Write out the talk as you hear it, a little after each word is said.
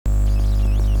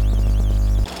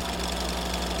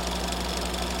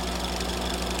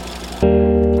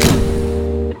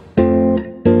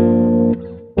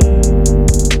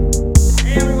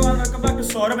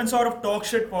episode of Talk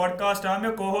Shit Podcast. I'm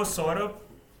your co-host Saurabh.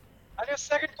 And your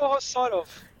second co-host, Sourav.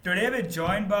 Today we're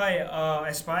joined by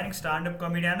aspiring stand-up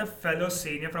comedian and a fellow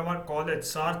senior from our college,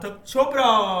 Sarthak Chopra.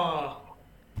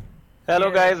 Hello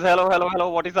Yeah, guys, hello.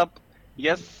 What is up?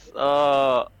 Yes,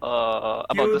 about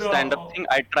cue the stand-up the thing,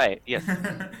 I try. Yes.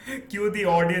 cue the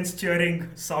audience cheering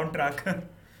soundtrack.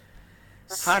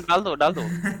 हाँ डाल दो.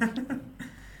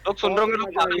 लोग सुन रहे बहुत होंगे, लोग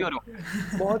पागल ही हो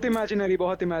रहे imaginary,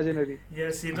 बहुत imaginary.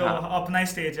 yes, ये तो हाँ. अपना ही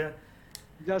स्टेज है.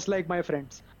 Just like my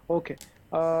friends. Okay.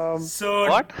 So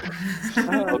What?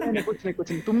 नहीं, कुछ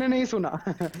नहीं, तुमने नहीं सुना.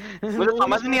 मुझे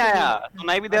समझ नहीं आया.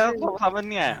 सुनाई भी दिया तो समझ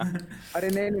नहीं आया. अरे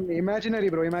नहीं, imaginary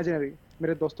bro, imaginary.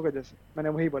 मेरे दोस्तों के जैसे. मैंने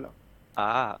वही बोला.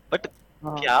 बट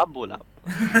हाँ. क्या बोला?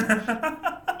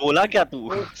 बोला क्या तू?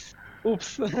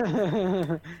 Oops.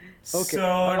 Okay. so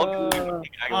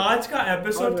आज का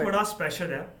एपिसोड Alright. थोड़ा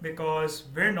स्पेशल है because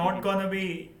we're not gonna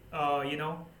be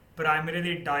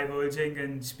primarily diverging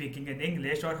and speaking in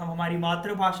English और हम हमारी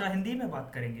मातृभाषा हिंदी में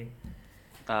बात करेंगे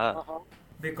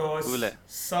because Cool है.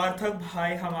 सार्थक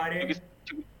भाई हमारे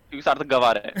क्योंकि सार्थक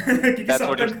गवार है. क्योंकि That's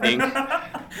what you're saying.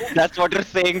 That's what you're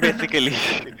saying basically.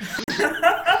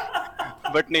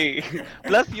 But नहीं.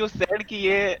 Plus you said कि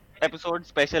ये एपिसोड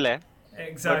स्पेशल है.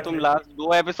 बट तुम exactly लास्ट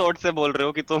 2 एपिसोड से बोल रहे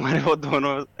हो कि तुम्हारे वो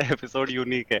दोनों एपिसोड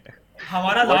यूनिक है.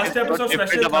 हमारा What last is so episode different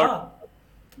special था. about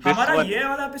this हमारा one? ये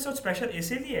वाला एपिसोड स्पेशल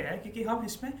इसीलिए है क्योंकि हम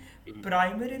इसमें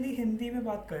प्राइमरीली हिंदी में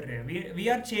बात कर रहे हैं. We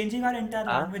are changing our entire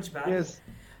हाँ? Language back. Yes.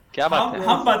 क्या बात हम है?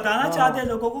 हम बताना हाँ. चाहते हैं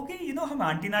लोगों को कि हम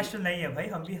एंटी नेशनल नहीं है भाई.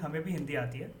 हमें भी हिंदी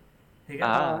आती है. ठीक है.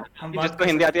 हम बात जिसको कर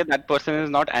हिंदी सकते आती है that person is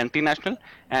not anti national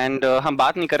and हम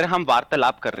बात नहीं कर रहे, हम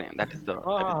वार्तालाप कर रहे हैं. दैट इज द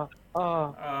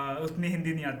उतनी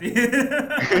हिंदी नहीं आती.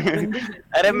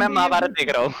 अरे मैं महाभारत देख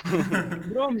रहा हूँ.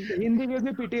 Bro, Hindi gives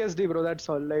me PTSD bro, that's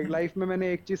all. Like life में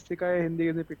मैंने एक चीज सीखा है, Hindi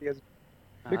gives me PTSD.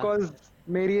 Because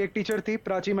मेरी एक टीचर थी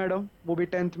प्राची मैडम, वो भी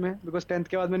 10th में, because 10th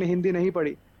के बाद मैंने हिंदी नहीं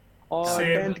पढ़ी. और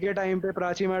Same. 10th के टाइम पे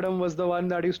Prachi madam was the one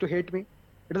that used to hate me.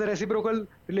 It is a reciprocal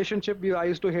relationship. I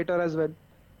used to hate her as well.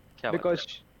 क्या बात Because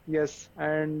yes,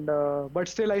 and but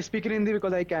still I speak in Hindi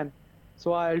because I can. So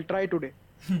I'll try today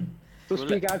to Cool.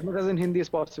 speak as much as in Hindi as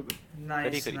possible.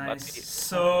 Nice करी बात nice. करी.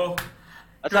 सो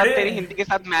अच्छा, today- तेरी हिंदी के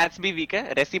साथ maths भी वीक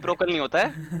है. Reciprocal नहीं होता है,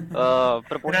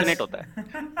 प्रोपोर्शनेट होता है.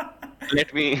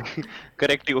 Let me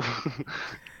correct you.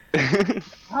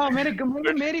 हाँ, मेरी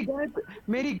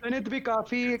गणित भी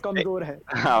काफी कमजोर है.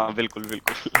 हाँ बिल्कुल.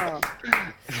 हाँ.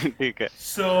 ठीक है.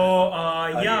 So,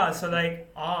 yeah, so like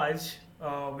आज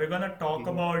we're gonna talk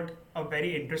about a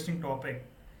very interesting topic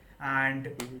and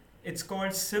it's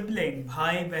called sibling.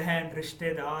 भाई बहन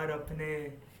रिश्तेदार अपने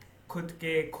खुद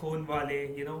के खून वाले,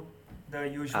 the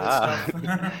usual stuff.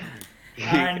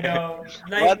 And बहुत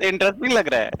like, इंटरेस्टिंग लग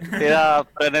रहा है तेरा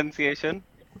pronunciation.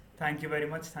 thank you very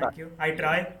much, thank you. I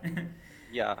try.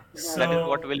 Yeah, So- that is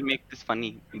what will make this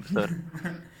funny, sir.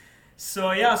 So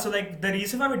yeah, so like the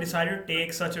reason why we decided to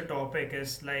take such a topic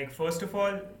is like first of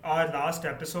all, our last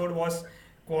episode was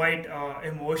quite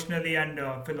emotionally and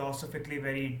philosophically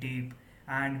very deep,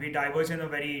 and we diverged in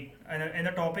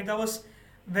a topic that was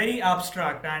very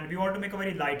abstract, and we want to make a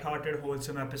very light-hearted,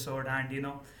 wholesome episode. And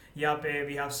यहाँ पे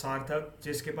we have Sarthak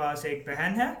जिसके पास एक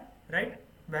बहन है, right?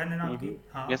 बहन है ना आपकी?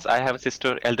 हाँ. Yes, I have a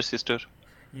sister, elder sister.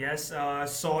 Yes,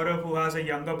 Sourav who has a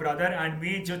younger brother, and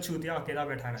me जो चूतिया अकेला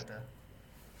बैठा रहता है.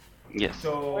 Yes.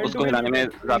 So उसको हिलाने में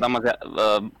ज्यादा मजा,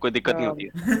 कोई दिक्कत नहीं होती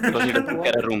है. Because he doesn't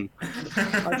get a room.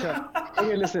 अच्छा.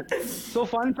 Okay, listen. So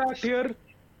fun fact here,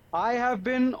 I have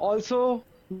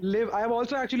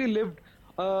also actually lived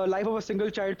a life of a single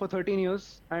child for 13 years,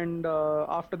 and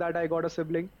after that I got a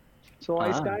sibling. So I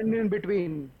stand in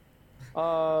between,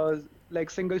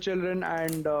 like single children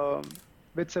and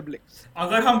with siblings.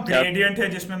 अगर हम gradient है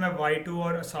जिसमें मैं white हूँ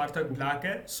और सार्थक black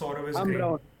है, Saurav is I'm grey.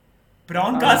 brown.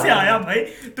 Brown कहाँ से आया भाई?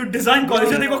 तू डिजाइन कॉलेज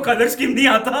में देखो कलर स्कीम नहीं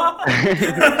आता.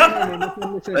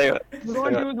 Listen. सही बात. You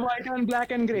don't use white and black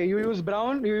and gray. You use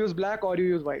brown, you use black, or you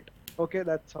use white. Okay,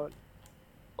 that's all.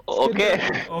 Okay.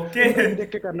 Okay. देख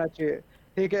के करना चाहिए.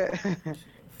 ठीक है.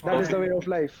 That is the way of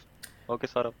life.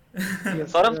 Okay, Saurabh. Yes.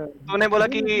 Saurabh, तूने बोला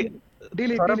कि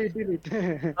delete.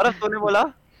 Saurabh, तूने बोला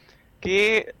कि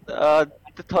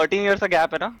 13 years का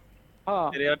गैप है ना हाँ.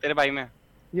 तेरे और तेरे भाई में.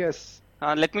 Yes.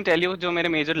 हाँ, लेट मी टेल यू, जो मेरे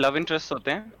मेजर लव इंटरेस्ट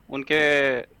होते हैं उनके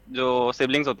जो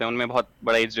सिबलिंग्स होते हैं उनमें बहुत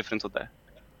बड़ा एज डिफरेंस होता है.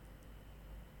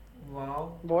 Wow.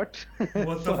 What?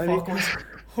 What the Sorry. fuck was?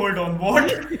 Hold on. What?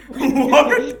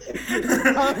 What?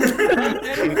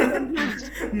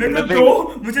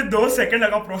 मुझे 2 सेकंड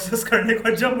लगा प्रोसेस करने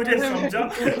को जब मुझे समझा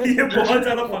ये बहुत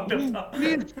ज्यादा फक्ड अप था.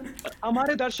 Please,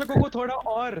 हमारे दर्शकों को थोड़ा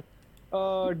और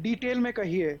डिटेल में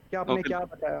कहिए कि आपने Okay. क्या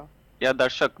बताया. या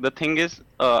दर्शक, the thing is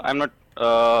I am not,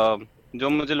 जो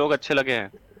मुझे लोग अच्छे लगे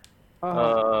हैं हाँ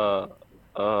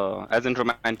हाँ। As in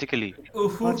romantically.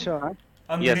 उहु, अच्छा। यस।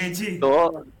 अंग्रेजी। तो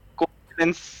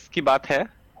कोइंसिडेंस की बात है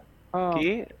हाँ।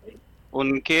 कि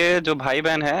उनके जो भाई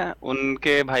बहन है,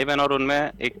 उनके भाई बहन और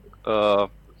उनमें एक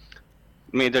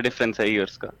मेजर डिफरेंस है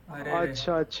ईयर्स का। अरे रे।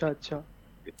 अच्छा अच्छा अच्छा।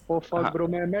 ओ फक हाँ, ब्रो,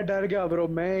 मैं डर गया ब्रो,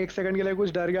 मैं एक सेकंड के लिए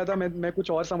कुछ डर गया था, मैं कुछ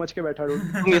और समझ के बैठा डूड।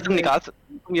 लाइक तुम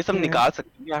ये सब निकाल सकते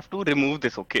हो। You have to remove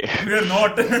this, okay? We are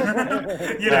not.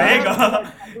 ये हाँ, रहेगा,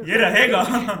 ये रहेगा।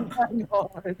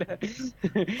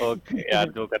 ओके यार,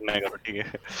 जो करना है करो, ठीक है।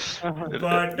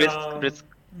 बट रिस्क रिस्क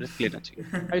रिस्क लेना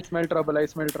चाहिए। I smell trouble, I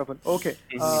smell trouble. Okay.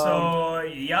 so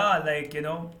yeah, like you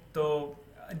know, so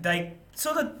like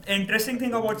so the interesting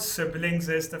thing about siblings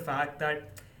is the fact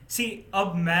that see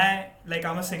अब मैं like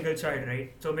I'm a single child,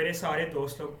 right? So मेरे सारे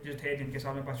दोस्त लोग जो थे जिनके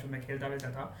साथ मैं बचपन में खेलता वेलता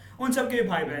था, उन सब के भी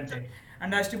भाई बहन थे।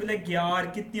 And I used to be like, यार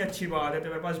कितनी अच्छी बात है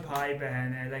तुम्हारे पास भाई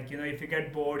बहन है, like you know if you get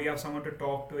bored you have someone to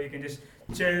talk to, you can just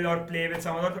chill or play with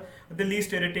someone or the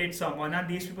least irritate someone.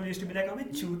 And these people used to be like,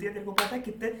 अबे चूतिया, तेरे को पता है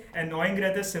कितने annoying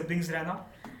रहते siblings रहना।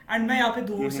 And मैं यहाँ पे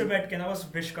दूर से बैठ के ना बस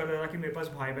विश कर रहा था कि मेरे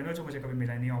पास भाई बहन हो, जो मुझे कभी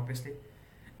मिला नहीं ऑब्वियसली।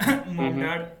 Mom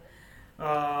dad.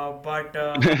 बट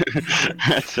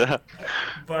अच्छा।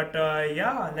 but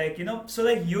yeah, like you know, so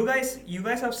like you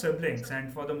guys have siblings,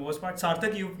 and for the most part,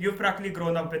 Sarthak, you've practically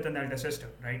grown up with an elder sister,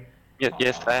 right?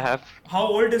 Yes, I have. How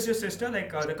old is your sister?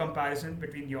 Like the comparison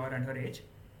between your and her age?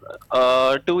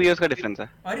 2 years का difference है.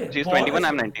 अरे She's बहुत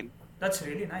 21, I'm अच्छी। 19. That's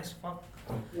really nice. Fuck.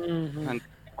 And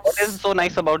what is so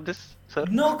nice about this, sir?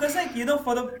 No, cause like you know,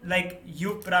 for the like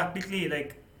you practically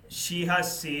like she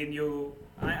has seen you.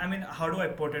 I mean, how do I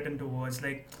put it into words?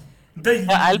 Like the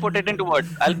Yeah, I'll put it into words.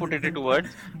 I'll put it into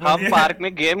words. हम बोलिए। Park में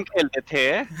game खेलते थे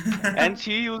and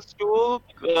she used to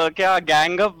क्या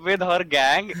gang up with her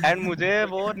gang and मुझे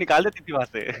वो निकाल देती थी वहां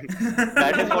से.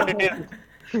 That is what it is.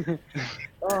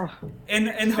 in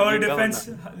her Sibling का होना. defense,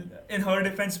 in her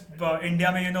defense,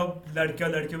 India में लड़के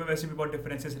और लड़कियों में वैसे भी बहुत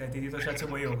डिफरेंसेस रहती थी, तो शायद से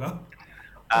वही होगा।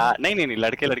 नहीं नहीं नहीं,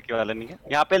 लड़के लड़के वाला नहीं है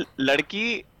यहाँ पे।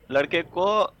 लड़की लड़के को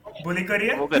बुली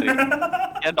करिए। वो कर रही है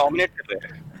या डोमिनेट कर रहे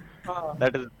हैं।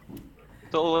 दैट इज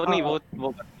तो वो नहीं, वो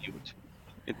कर रही है कुछ।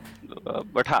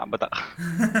 बट हाँ, बता।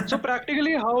 So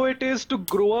practically how it is to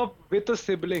grow up with a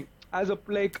sibling, as a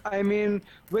like I mean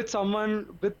with someone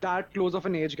with that close of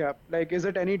an age gap, like is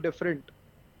it any different,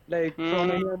 like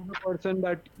from any other person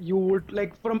that you would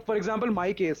like, from for example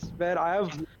my case where I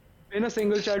have been a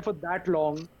single child for that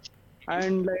long,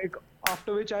 and like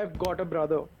after which I've got a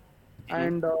brother,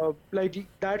 and like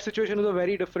that situation is a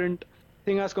very different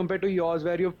thing as compared to yours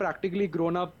where you've practically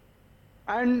grown up,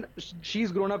 and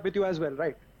she's grown up with you as well,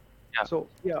 right? Yeah. So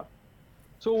yeah.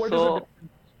 So what is So the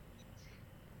difference?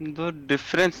 the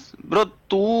difference, bro,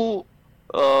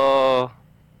 uh,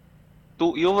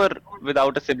 you were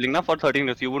without a sibling na for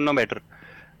 13 years. You would know better.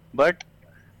 But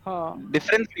Huh.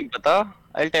 difference नहीं पता.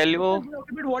 I'll tell you.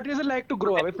 Okay, but what is it like to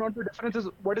grow up? If not the difference is,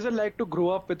 what is it like to grow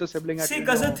up with a sibling at See, your,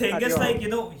 because the thing at is, your like, house? you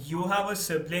know, you have a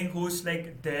sibling who's like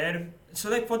there.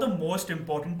 So, like, for the most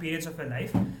important periods of your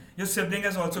life, your sibling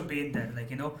has also been there.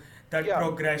 Like, you know, that Yeah.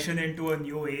 progression into a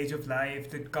new age of life,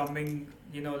 the coming,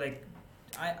 like,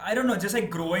 I don't know, just like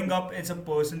growing up as a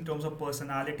person in terms of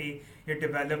personality, your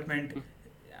development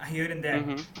here and there.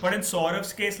 But in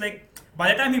Saurav's case, like, by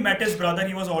the time he met his brother,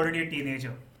 he was already a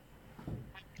teenager.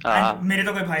 Ah. And मेरे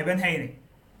तो कोई भाई बहन है ही नहीं.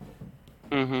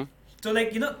 Mm-hmm. So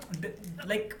like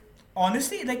like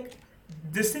honestly, like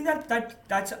this thing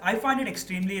that's I find it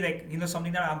extremely, like,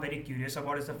 something that I'm very curious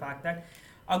about is the fact that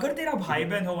अगर तेरा भाई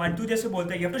बहन हो and तू जैसे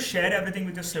बोलता है you have to share everything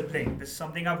with your sibling. This is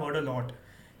something I've heard a lot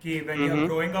कि when you're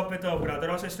growing up with a brother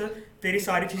or sister, तेरी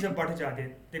सारी चीजें बढ़ जाती है.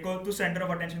 देखो तू center of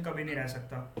attention कभी नहीं रह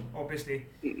सकता obviously.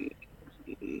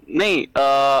 नहीं,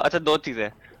 अच्छा, दो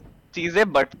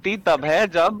चीजें बढ़ती तब है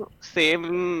जब सेम,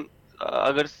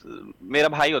 अगर मेरा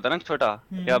भाई होता ना छोटा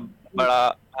या बड़ा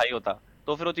भाई होता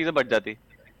तो फिर वो चीजें बढ़ जाती.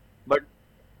 बट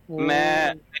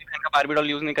मैं मेरी बहन का बारबी डॉल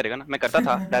यूज नहीं करेगा ना. मैं करता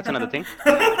था, दैट्स अनदर थिंग.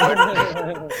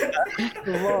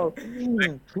 Wow.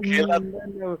 खेला.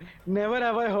 Never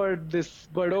have I heard this,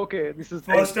 but okay, this is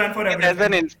First time for as an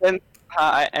everything. Instance.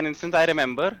 हाँ, एन इंस्टेंस आई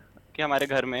रिमेम्बर कि हमारे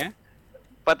घर में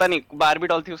पता नहीं बारबी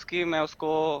डॉल थी उसकी. मैं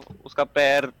उसको, उसका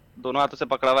पैर दोनों हाथों से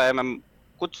पकड़ा हुआ है. मैं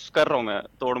कुछ कर रहा हूँ, मैं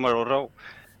तोड़ मरोड़ रहा हूँ.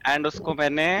 एंड उसको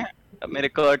मैंने मेरे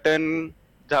कर्टन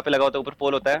जहाँ पे लगा होता है, ऊपर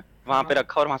पोल होता है, वहां पे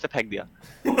रखा और वहां से फेंक दिया.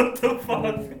 What the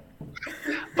fuck?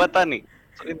 पता नहीं.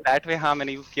 So in that way, हाँ,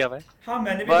 मैंने यूज किया हुआ है. हाँ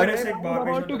मैंने भी But- घर I से एक was bar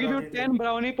about to give you 10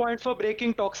 brownie points for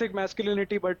breaking toxic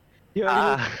masculinity, but here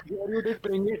you did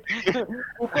bring it.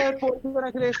 ऊपर पोल पे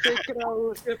रख रहे, सेक रहा हूँ,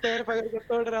 उसके पैर पकड़ के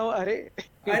तोड़ रहा हूँ. अरे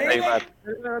अरे सही बात.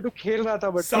 तू खेल रहा था,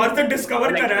 बट सार्थक डिस्कवर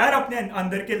करा यार अपने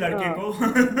अंदर के लड़के हाँ. को.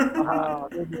 हाँ,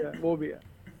 वो भी है, वो भी है.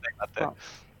 सही बात है। हाँ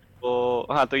तो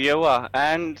हाँ, तो ये हुआ।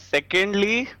 एंड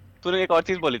सेकेंडली तूने एक और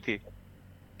चीज बोली थी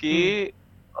कि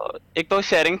हम्म एक तो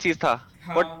शेयरिंग चीज था।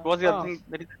 व्हाट हाँ, वाज द अदर हाँ thing?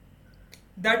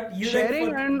 that you like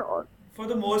sharing and for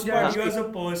the most yeah part हाँ you speak as a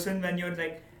person when you're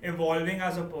like evolving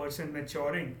as a person,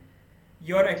 maturing,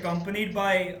 you're accompanied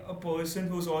by a person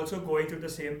who's also going through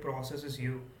the same process as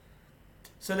you.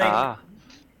 So like, हाँ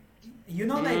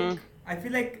like I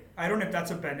feel like I don't know if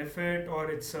that's a benefit or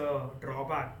it's a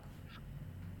drawback.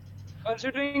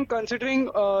 considering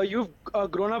you've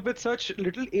grown up with such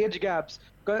little age gaps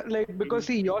like because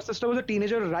see your sister was a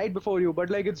teenager right before you but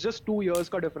like it's just 2 years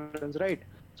ka difference right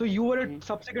so you were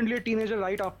subsequently a teenager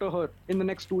right after her in the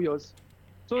next 2 years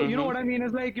so you know what I mean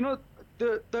is like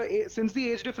since the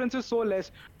age difference is so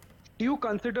less do you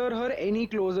consider her any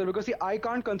closer because see I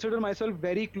can't consider myself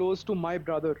very close to my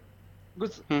brother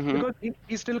because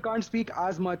he still can't speak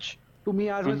as much to me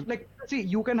as much like see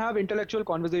you can have intellectual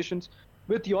conversations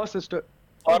with your sister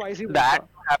or और vice that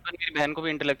versa happen, मेरी बहन को भी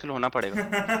intellectual होना पड़ेगा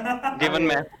given अरे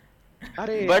मैं।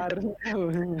 अरे बट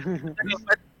यार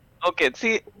बट ओके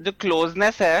सी, जो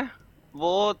क्लोजनेस है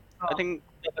वो आई हाँ थिंक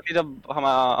जब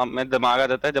हमारा हमें दिमाग आ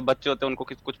जाता है, जब बच्चे होते हैं उनको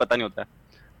कुछ पता नहीं होता है।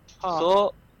 हाँ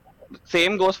so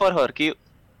same goes for her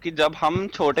कि जब हम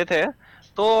छोटे थे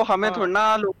तो हमें हाँ थोड़ा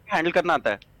ना लोग हैंडल करना आता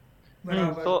है।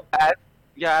 बराबर। So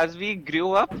as we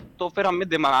grew up तो फिर हमें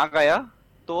दिमाग आया,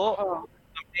 तो हाँ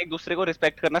हमने एक दूसरे को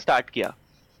रिस्पेक्ट करना स्टार्ट किया।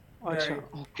 अच्छा राइट।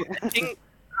 ओके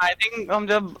आई थिंक हम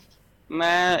जब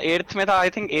मैं एट्थ में था, I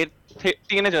think eighth,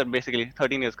 teenager basically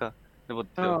 13 years का जब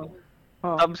होते हो, हाँ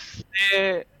हाँ तब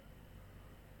से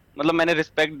मतलब मैंने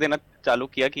रिस्पेक्ट देना चालू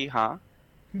किया कि हाँ,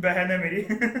 बहन है मेरी।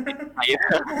 हाँ, ये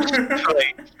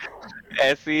कोई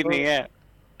ऐसी नहीं है।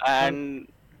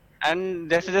 एंड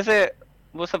जैसे जैसे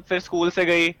वो सब फिर स्कूल से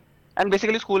गई, एंड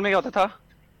बेसिकली स्कूल में क्या होता था,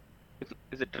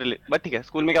 इज इट रियली, बट ठीक है,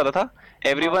 स्कूल में क्या होता था, हाँ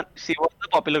everyone, she was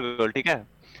the popular girl, ठीक है।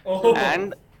 ओह।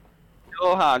 एंड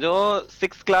जो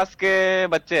 6 क्लास के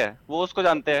बच्चे हैं वो उसको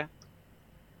जानते हैं।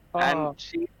 एंड हाँ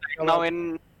शी क्या नाउ बात है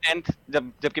इन 10th,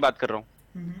 जब की बात कर रहा हूँ।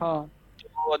 हाँ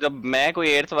तो जब मैं कोई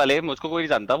 8th वाले, मुझको कोई नहीं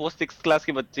जानता, वो 6 क्लास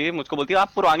की बच्ची मुझको बोलती है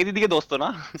आप पुरवानी दीदी के दोस्त हो ना।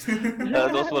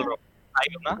 दोस्त बोल रहा हूँ,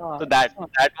 भाई हो ना। हाँ तो दैट हाँ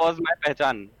दैट वाज माय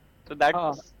पहचान। तो हाँ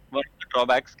that's one of the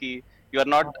drawbacks की यू आर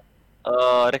हाँ नॉट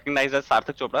recognized as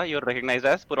सार्थक Chopra, you are recognized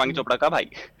as पुरवानी Chopra का भाई।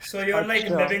 So you're like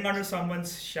अच्छा living under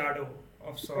someone's shadow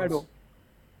of sorts. shadow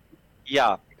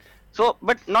Yeah. So,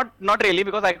 but not really,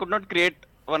 because I could not create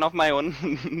one of my own.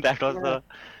 That was हाँ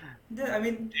the Yeah, I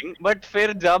mean, thing. But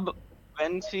फिर जब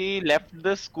when she left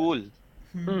the school,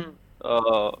 hmm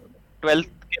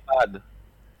 12th के बाद,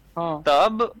 हाँ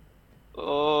तब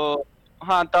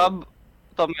हाँ, तब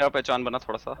मेरा पहचान बना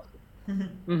थोड़ा सा।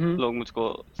 हम्म लोग मुझको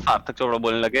सार्थक चोपड़ा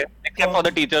बोलने लगे, except for the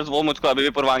com- teachers, वो मुझको अभी भी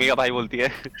पुरवानी का भाई बोलती है।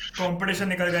 competition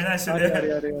निकल गया ना अरे इसलिए। अरे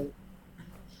अरे अरे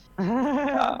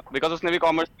बिकॉज उसने भी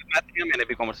कॉमर्स विद मैथ लिया, मैंने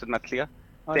भी कॉमर्स विद मैथ लिया,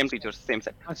 सेम अच्छा टीचर्स सेम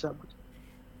सेट। अच्छा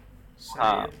सही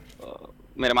हाँ, है।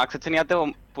 मेरे मार्क्स अच्छे नहीं आते, वो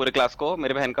पूरे क्लास को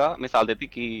मेरे बहन का मिसाल देती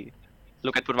कि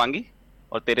लुक एट पूर्वांगी,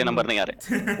 और तेरे नंबर नहीं आ रहे,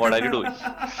 what are you doing.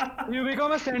 you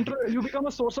become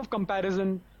a source of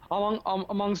comparison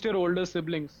amongst your older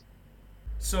siblings.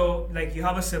 So, like, you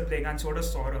have a sibling, and so does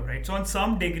Saurabh, right? So, on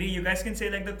some degree, you guys can say,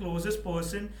 like, the closest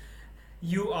person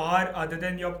you are, other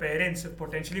than your parents,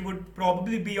 potentially would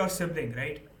probably be your sibling,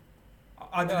 right?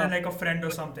 Other Yeah. than, like, a friend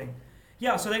or something.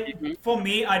 Yeah, so, like, for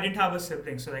me, I didn't have a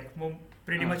sibling. So, like,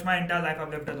 pretty much my entire life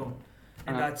I've lived alone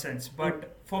in that sense. Hmm.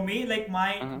 But for me, like,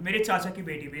 मेरे चाचा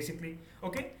की बेटी, basically,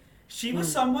 okay? She was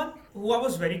Hmm. someone who I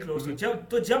was very close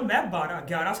to. जब मैं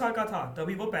 11 साल का था,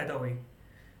 तभी वो पैदा हुई.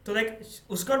 तो लाइक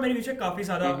उसका और मेरे बीच में काफी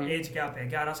ज्यादा एज गैप है,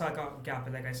 11 साल का गैप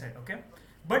है, like I said, okay.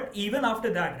 But even after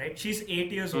that, right, she is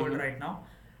 8 years old right now.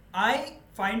 I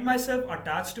find myself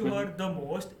attached to her the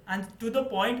most, and to the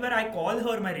point where I call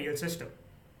her my real sister.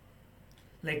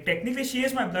 Like technically she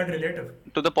is my blood relative.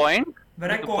 To the point,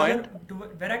 Where I to the call her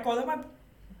point. where I call her my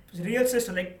real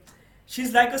sister. Like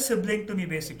she's like a sibling to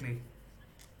me basically.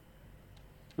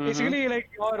 Basically,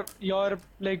 like your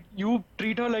like you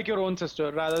treat her like your own sister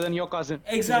rather than your cousin. Is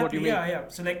what Exactly, you mean? yeah.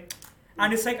 So like,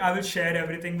 and it's like I will share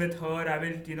everything with her. I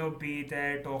will, be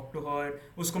there, talk to her.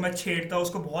 उसको मैं छेड़ता हूँ,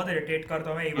 उसको बहुत irritate करता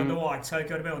हूँ मैं, even तो वो 8 साल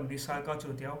की और मैं 19 साल का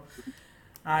चूतिया हूँ.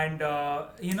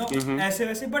 And ऐसे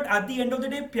वैसे, but at the end of the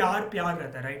day, प्यार प्यार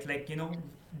रहता है, right? Like,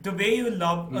 the way you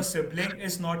love a sibling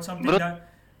is not something bro that.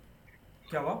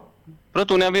 क्या हुआ? ब्रो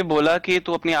तूने अभी बोला कि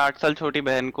तू अपनी 8 साल छोटी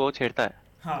बहन को छेड़ता है,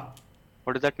 हाँ.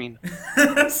 What does that mean?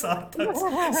 Sarthak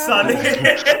साले.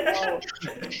 Wow.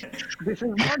 This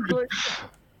is not good.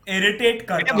 Irritate Did you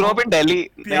करता grow हूँ up in Delhi?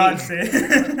 प्यार नहीं. से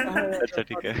अच्छा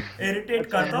ठीक है. इरिटेट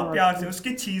अच्छा करता हूँ हाँ प्यार से,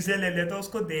 उसकी चीजें ले लेता हूँ,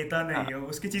 उसको देता हाँ. नहीं हूँ,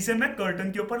 उसकी चीजें मैं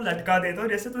कर्टन के ऊपर लटका देता हूँ,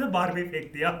 जैसे तूने बाहर भी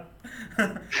फेंक दिया।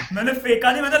 मैंने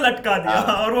फेंका नहीं, मैंने लटका दिया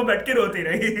हाँ. और वो बैठ के रोती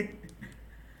रही।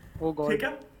 ओ ठीक गॉड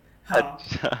है। हाँ।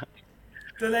 अच्छा.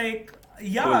 So like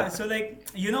Cool. yeah, so like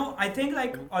I think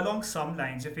like along some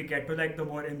lines, if we get to like the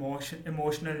more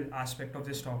emotional aspect of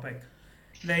this topic,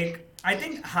 like I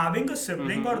think having a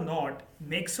sibling or Mm-hmm. not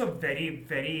makes a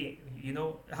very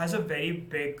has a very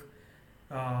big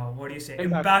what do you say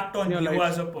impact impact in on your you life.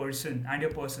 as a person and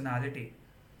your personality.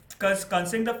 Because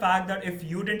considering the fact that if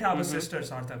you didn't have a Mm-hmm. sister,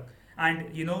 Sarthak, and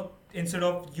instead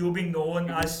of you being known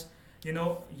as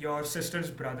your sister's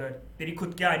brother, तेरी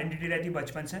खुद की identity रहती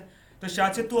बचपन से, तो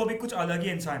शायद से तू अभी कुछ अलग ही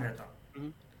इंसान रहता।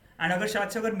 Mm-hmm. एंड अगर शायद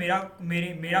से अगर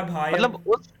मेरा भाई मतलब अब।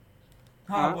 उस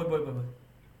हाँ, हाँ. बोल बोल बोल बोल।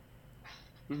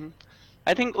 Mm-hmm.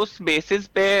 I think उस basis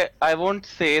पे I won't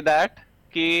say that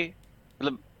कि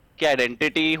मतलब कि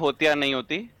identity होती या नहीं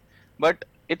होती, but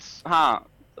it's हाँ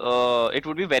it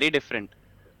would be very different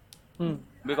Hmm.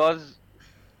 because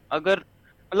अगर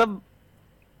मतलब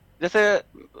जैसे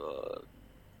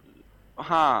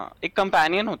हाँ एक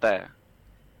कंपेनियन होता है.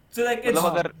 So like मतलब it's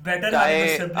हाँ अगर better having a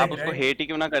चाहे आप sibling, उसको right? हेट ही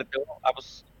क्यों ना करते हो, आप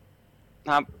उस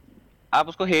हाँ आप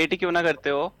उसको हेट ही क्यों ना करते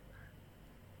हो,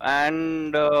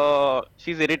 and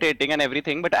she is irritating and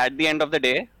everything, but at the end of the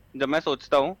day जब मैं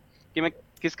सोचता हूँ कि मैं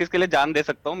किस किस के लिए जान दे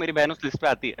सकता हूँ, मेरी बहन उस लिस्ट पे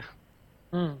आती है.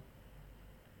 Hmm.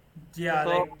 Yeah, तो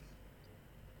like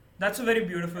that's a very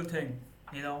beautiful thing,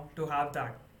 to have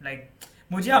that. Like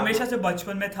मुझे हमेशा से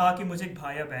बचपन में था कि मुझे एक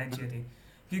भाई या बहन चाहिए थी,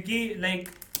 क्योंकि like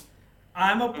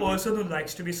I am a person who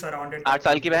likes to be surrounded by 8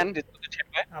 साल की पीपल। बहन जिसको तुझे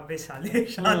है. अबे साले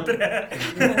शांत Hmm. रहे।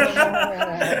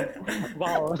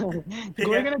 Wow. ठीक है।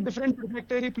 Going in a different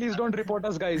trajectory, please don't report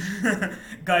us, guys.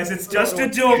 Guys, it's Do your just a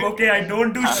own. joke, okay? I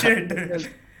don't do shit। Yes.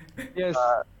 Yes.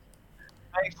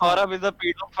 Like हाँ. Saurabh is a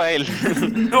pedophile.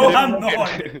 No, I'm Remove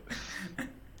not। it.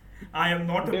 I am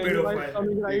not a Delhi vibes pedophile।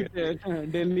 coming ठीक right है. there.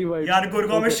 Delhi vibes. यार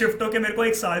गुड़गांव में Okay. Shift होके मेरे को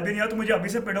एक साल भी नहीं हुआ, तो मुझे अभी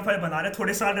से पेडोफाइल बना रहे,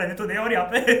 थोड़े साल रहने तो दे और यहाँ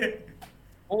पे।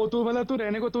 ओ तू मतलब तू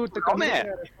रहने को तू गुड़गांव करने में को है.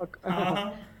 तैयार है हाँ fuck. हाँ।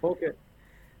 Okay.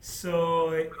 सो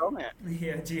गुड़गांव में है.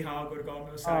 जी हाँ, गुड़गांव में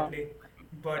हाँ सैडली,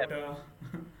 बट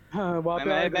हाँ वहाँ मैं पे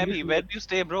मैं आया मैं गली भी, से where do you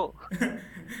stay bro?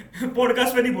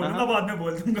 Podcast पे नहीं बोलूंगा, हाँ. बाद में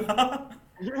बोल दूंगा।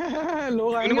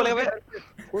 लोग क्यों नहीं आएंगे बोलेगा उसके बे? घर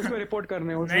पे उसको रिपोर्ट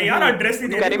करने नहीं उसमें यार, एड्रेस नहीं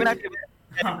तू दे रही कैरिबियन मुझे। एक्टिव है.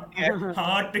 हाँ कैरिबियन है.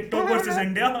 हाँ, टिकटॉक वर्सेस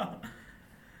इंडिया।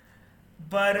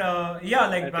 पर या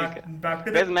लाइक ठीक बैक है. बैक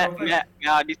टू द Guys, मैं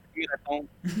आगे से रहता हूँ.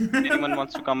 Anyone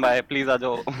wants to come by, please आ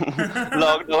जाओ.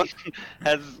 Lockdown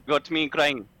has got me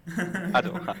crying. आ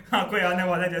जाओ. हाँ. हाँ, कोई आने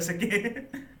वाला है जैसे कि,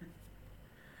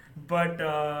 बट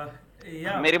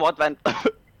या मेरी बहुत फैन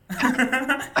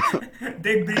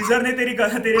देख, ब्रीजर ने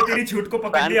तेरी झूठ को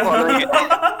पकड़ फैन लिया। फॉलोइंग है.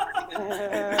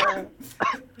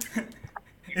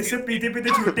 इसे पीते पीते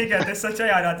झूठी कहते हैं, सच्चाई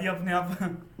आ जाती है अपने आप।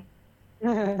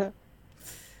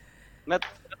 मैं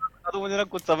तो मुझे ना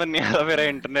कुछ समझ नहीं आ रहा, मेरा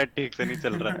इंटरनेट ठीक से नहीं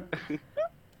चल रहा है.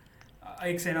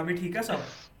 एक सेकंड, अभी ठीक है सब?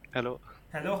 हेलो.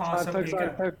 हेलो, हाँ सब सार्थक ठीक है।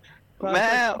 सार्थक मैं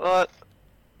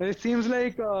सार्थक it seems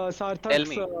like tell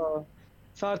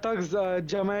Sarthak's me.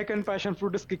 Jamaican passion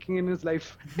fruit is kicking in his life.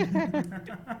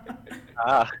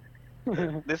 Ah,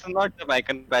 this is not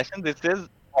Jamaican passion. This is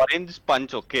orange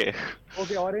punch, okay?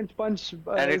 Okay, Orange Punch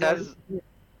And it is has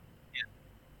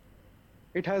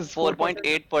it has 4%.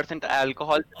 4.8%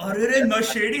 alcohol. अरे रे,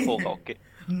 नशेड़ी। होगा, okay?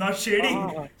 नशेड़ी।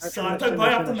 नशे सार्थक नशे भाई,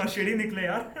 नशे आप तो नशे नशेड़ी निकले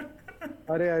यार।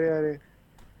 अरे अरे अरे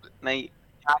नहीं,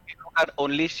 यहाँ के लोग are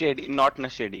only shady, not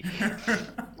nashady.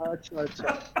 अच्छा अच्छा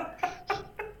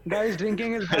guys,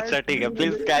 drinking is bad. अच्छा ठीक है, Drinking is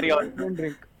please very carry bad. on. Don't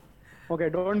drink. Okay,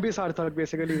 don't be Sarthak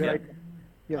basically, Yeah. like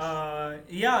yes.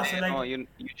 Yeah, so No, like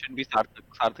you should be Sarthak.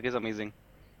 Sarthak is amazing,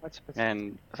 अच्छा अच्छा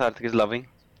and Sarthak is loving,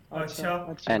 अच्छा अच्छा,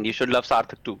 अच्छा and you should love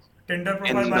Sarthak too Tinder in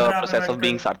profile बन the रहा है यहाँ पे process of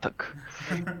being बैठकर। Sarthak.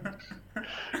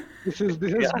 this is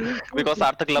Yeah, true because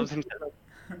Sarthak loves himself.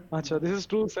 अच्छा this is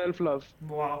true self love.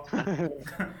 Wow,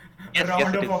 Yes,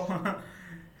 round it of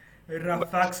is. rough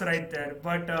facts right there,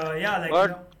 but yeah, like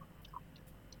But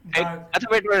back। अच्छा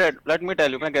wait, let me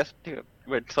tell you, मैं guess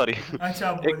wait, sorry. अच्छा,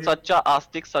 आप एक बोलिए। सच्चा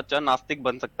आस्तिक सच्चा नास्तिक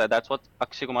बन सकता है. That's what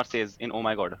Akshay Kumar says in Oh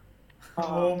My God. Oh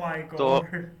हाँ my तो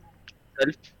god।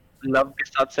 सेल्फ लव के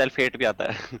साथ सेल्फ हेट भी आता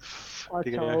है.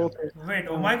 ठीक अच्छा है. Okay wait,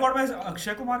 oh my god में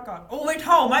अक्षय कुमार का, ओ वेट,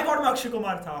 हाँ, ओ माय गॉड में अक्षय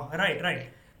कुमार था, राइट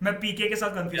राइट। मैं पीके के साथ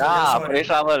कंफ्यूज हो गया, या सॉरी।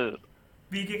 परेश रावल.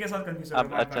 पीके के साथ कंफ्यूज हो गया,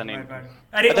 अब माय अच्छा बैड नहीं. My bad.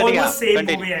 अरे अच्छा ठीक है, ऑलमोस्ट हाँ सेम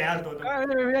कंटिन्यू. मूवी है यार दोनों।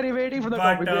 we are waiting for the but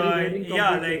topic, we are evading या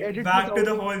completely. Like Edit this back to out the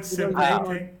whole because we sibling are हाँ not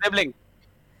thing. Sibling.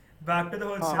 Back to the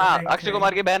whole हाँ हाँ sibling Akshay thing.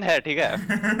 Kumar की बहन है, ठीक है.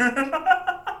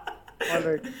 All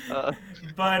right.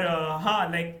 But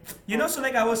like so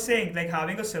like I was saying, like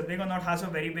having a sibling or not has a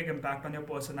very big impact on your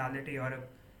personality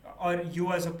or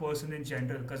you as a person in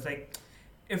general. Because like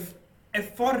if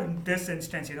if for this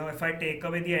instance, if I take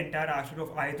away the entire aspect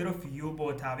of either of you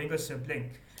both having a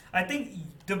sibling, I think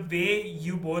the way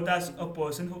you both as a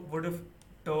person who would have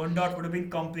turned out would have been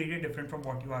completely different from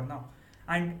what you are now.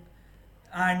 And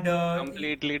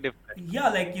Completely different. yeah,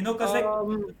 like because like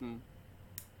Um, Hmm.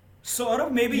 sort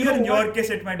of maybe you know in what? your case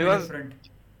it might be Because different.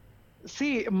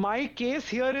 See, my case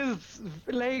here is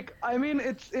like, I mean,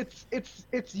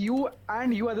 it's you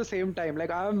and you at the same time.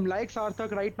 Like I'm like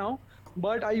Sarthak right now,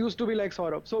 but I used to be like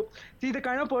Saurabh. So see, the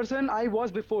kind of person I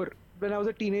was before when I was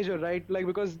a teenager, right? Like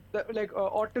because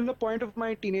or till the point of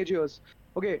my teenage years.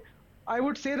 Okay, I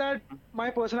would say that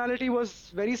my personality was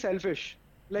very selfish.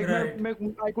 Like Right.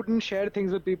 I couldn't share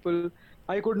things with people.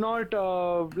 I could not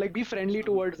like be friendly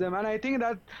towards them, and I think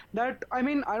that I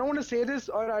mean I don't want to say this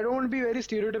or I don't want to be very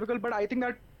stereotypical, but I think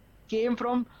that came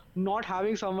from not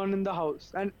having someone in the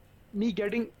house and me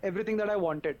getting everything that I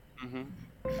wanted. hmm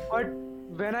But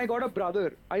when I got a brother,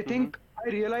 I hmm think I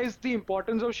realized the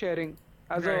importance of sharing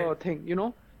as a Right. thing.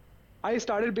 I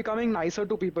started becoming nicer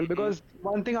to people hmm because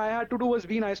one thing I had to do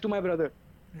was be nice to my brother.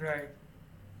 Right.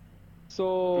 So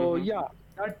hmm yeah,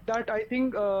 that I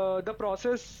think the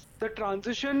process, the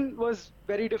transition was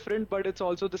very different, but it's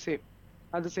also the same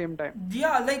at the same time.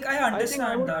 Yeah, like I I think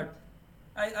understand that.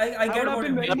 I I would get have what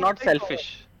you been You're very mean. much not like selfish.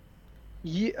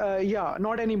 yeah,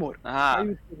 not anymore. I हाँ.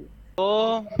 used to be. So,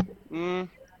 mm,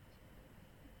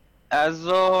 as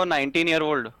a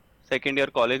 19-year-old, second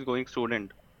year college going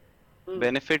student, Hmm.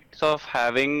 benefits of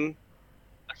having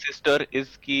a sister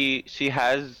is कि she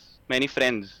has many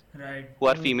friends Right. who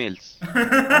are Hmm. females.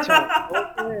 Acha.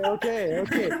 Okay, okay,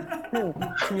 okay.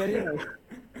 Very nice.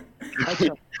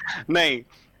 Acha. नहीं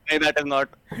नहीं that is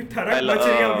not. ठरक मच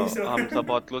रही है अभी से. हम सब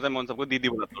बहुत क्लोज हैं, मैं उन सबको दीदी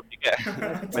बुलाता हूँ, ठीक है?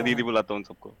 मैं अच्छा. दीदी बुलाता हूँ उन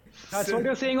सबको. That's what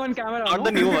you're saying on camera, Not no?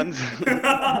 the new ones.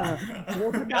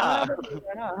 वो तो कैमरा Yeah. पे बोल Yes. रहा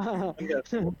है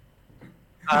ना.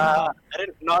 अरे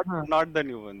not हाँ. not the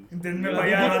new ones. दिन में जो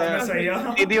भैया दीदी होते रात में हैं, पॉडकास्ट सैया.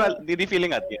 देखेगी. दीदी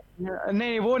फीलिंग आती है.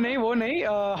 नहीं वो नहीं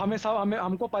हमें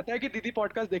हमको पता है कि दीदी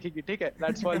पॉडकास्ट देखेगी, ठीक है,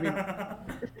 दैट्स ऑल वी नो.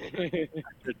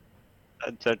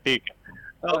 अच्छा ठीक है.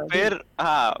 तो ठीक फिर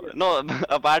हाँ, है. नो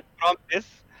अपार्ट फ्रॉम दिस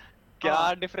क्या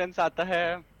हाँ डिफरेंस आता है?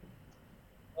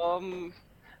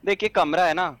 देखिए कमरा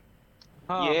है ना,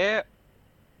 हाँ ये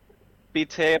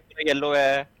पीछे येलो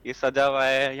है, ये सजा हुआ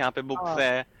है, यहाँ पे बुक्स हाँ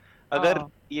है. अगर हाँ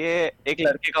ये एक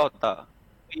लड़के का होता,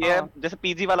 ये हाँ जैसे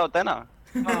पीजी वाला होता है ना,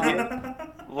 हाँ. ये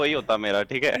वही होता मेरा,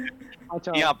 ठीक है?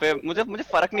 अच्छा. यहाँ पे मुझे मुझे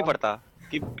फर्क नहीं हाँ पड़ता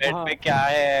कि बेड हाँ पे क्या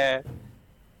है,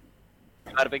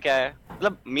 दीवार पे क्या है.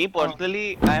 मतलब मी हाँ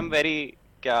पर्सनली आई एम वेरी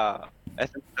क्या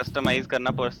ऐसे कस्टमाइज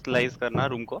करना, पर्सनलाइज करना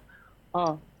रूम को.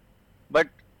 हाँ but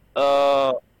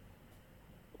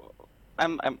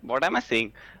what am I saying?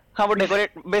 हाँ वो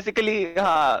डेकोरेट बेसिकली,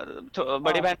 हाँ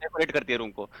बड़ी हाँ. बहन डेकोरेट करती है रूम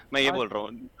को, मैं ये बोल रहा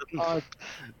हूँ.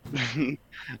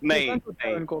 नहीं पेटेंस होता है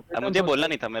नहीं, उनको, पेटेंस मुझे होता बोलना है.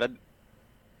 नहीं था. मेरा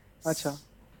अच्छा.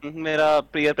 मेरा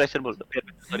पीयर प्रेशर बोलता,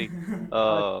 पीयर सॉरी,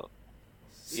 अ-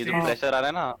 ये जो स्टेज हाँ. प्रेशर आ रहा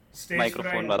है ना, स्टेज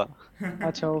माइक्रोफोन वाला, फ्राइड.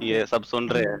 अच्छा. ओके. ये सब सुन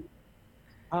रहे हैं.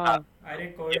 हाँ, हाँ अरे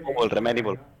कोई ये वो नहीं, बोल रहे हैं, चल मैं नहीं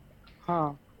बोल. जाएगा.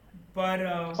 हाँ. पर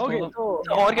Okay, तो so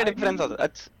या और क्या डिफरेंस ideally, होता है?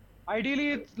 अच्छा, ideally,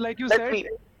 it's like you let said, me.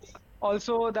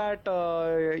 also that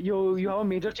you have a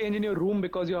major change in your room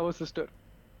because you have a sister.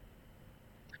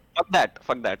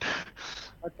 Fuck that.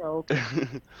 अच्छा. ओके.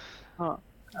 हाँ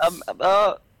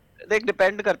अब देख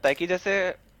डिपेंड करता है कि जैसे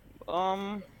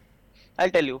आई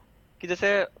टेल यू कि जैसे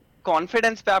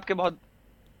कॉन्फिडेंस पे आपके बहुत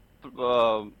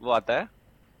वो आता है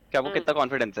कि आपको हम्म, कितना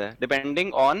कॉन्फिडेंस है,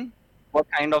 depending on what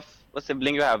kind of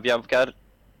sibling you have, या क्या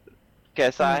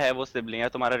कैसा हम्म, है वो सिबलिंग है,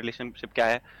 तुम्हारा रिलेशनशिप क्या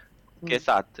है के हम्म,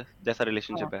 साथ, जैसा हाँ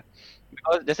रिलेशनशिप है.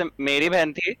 बिकॉज जैसे मेरी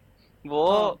बहन थी, वो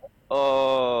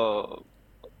हाँ.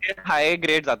 हाई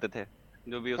ग्रेड्स आते थे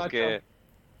जो भी उसके अच्छा.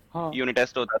 हाँ यूनिट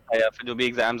टेस्ट होता था या फिर जो भी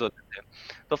एग्जाम्स होते थे.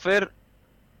 तो फिर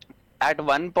एट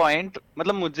वन पॉइंट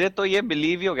मतलब मुझे तो ये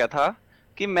बिलीव ही हो गया था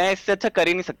कि मैं इससे अच्छा कर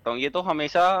ही नहीं सकता हूँ, ये तो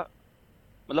हमेशा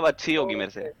मतलब अच्छी होगी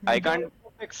मेरे से. okay. I The can't.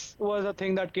 fix was a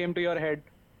thing that came to your head.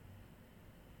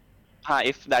 हाँ,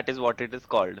 if that is what it is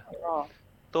called. हाँ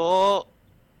तो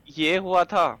ये हुआ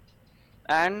था.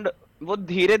 एंड वो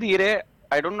धीरे धीरे,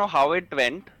 I don't know how it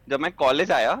went, जब मैं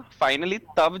कॉलेज आया फाइनली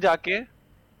तब जाके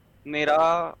मेरा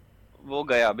वो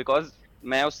गया. बिकॉज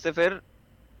मैं उससे फिर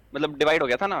मतलब डिवाइड हो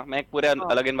गया था ना, मैं एक पूरे हाँ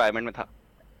अलग एनवायरनमेंट में था.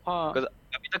 हाँ बिकॉज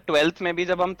अभी तक 12th में भी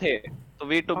जब हम थे तो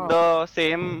वी टुक हाँ. द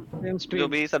सेम Same जो streams.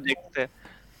 भी सब्जेक्ट थे.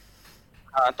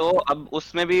 हाँ, तो अब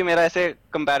उसमें भी मेरा ऐसे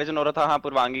कंपैरिजन हो रहा था, हाँ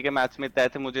पूर्वांगी के मैथ्स में इतने आए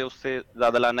थे, मुझे उससे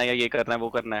ज्यादा लाना है या ये करना है वो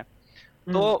करना है.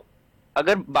 तो हम्म.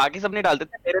 अगर बाकी सब नहीं डालते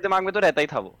थे, मेरे दिमाग में तो रहता ही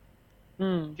था वो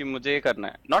हम्म कि मुझे ये करना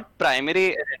है, नॉट प्राइमरी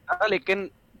था, लेकिन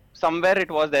somewhere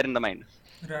it was there in the mind.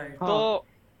 Right. तो हाँ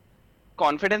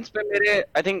कॉन्फिडेंस पे मेरे,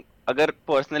 आई थिंक अगर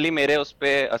पर्सनली मेरे उस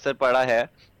पे असर पड़ा है,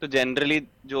 तो जनरली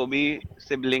जो भी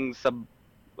सिबलिंग सब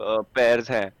पेयर्स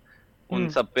हैं, उन हम्म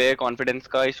सब पे कॉन्फिडेंस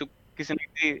का इशू किसी न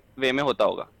किसी वे में होता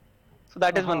होगा। सो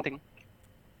दैट इज वन हाँ थिंग।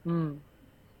 हम्म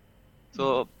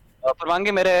सो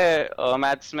पूर्वांगी, मेरे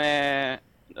मैथ्स में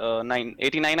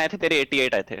 89 आए थे, तेरे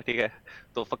 88 आए थे, ठीक है,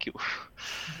 तो फक यू।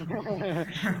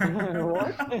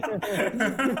 What?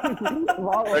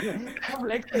 Wow, क्या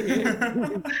फ्लेक्स है ये?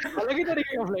 अलग ही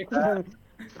तरीके का फ्लेक्स।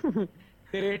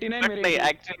 तेरे 89 बट मेरे नहीं, 88।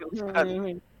 एक्चुअली उसका,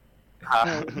 हाँ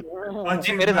नहीं,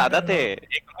 अचीव मेरे मैटर ज्यादा थे, ना।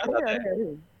 एक नंबर अरे ज्यादा है। अरे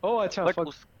अरे ओ अच्छा बट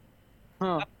फक।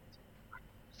 हाँ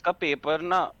उसका पेपर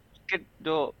ना, उसके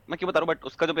जो, मैं क्यों बता रहा हूँ, बट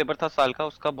उसका जो पेपर था साल का,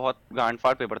 उसका बहुत गांड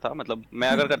फाड़ पेपर था। मतलब मैं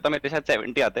अगर करता, मेरे शायद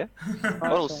 70 आते, और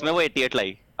अच्छा उसमें वो 88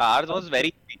 लाई। आर्स वाज अच्छा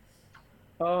वेरी,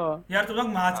 हाँ यार तुम लोग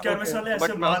मैथ्स के बारे में ओके। साले ऐसे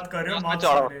बट बात कर रहे मैं हो उसमें मार्क्स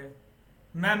चौड़ा, वाले।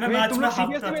 मैं वेट मैथ्स तुम में लोग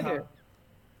हाकता सीबीएसई में था। थे?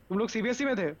 तुम लोग सीबीएसई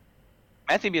में थे?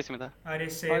 मैं सीबीएसई में था। अरे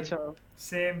सेम। अच्छा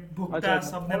सेम भुगता अच्छा है, अच्छा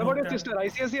सबने व्हाट अबाउट योर भुगता है। सिस्टर,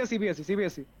 आईसीएसई या सीबीएसई?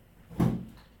 सीबीएसई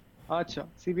अच्छा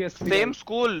CBSE same guys.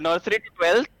 School, nursery to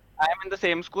 12th, I am in the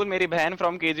same school. मेरी बहन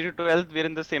from KG two 12th, we are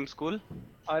in the same school.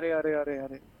 अरे अरे अरे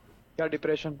अरे क्या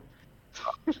डिप्रेशन।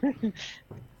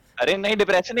 अरे नहीं,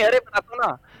 डिप्रेशन नहीं, अरे बताता हूँ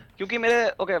ना, क्योंकि मेरे,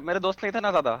 ओके, मेरे दोस्त नहीं थे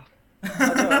ना ज्यादा। अच्छा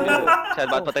ओ तेरे को शायद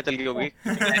बात ओ पता चल गई होगी,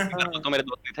 क्योंकि मैं ऐसे ही करता हूँ, हाँ तो मेरे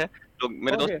दोस्त नहीं थे। लोग,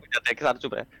 मेरे दोस्त ओके पूछ जाते हैं कि साथ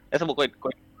चुप रहे, ऐसा वो कोई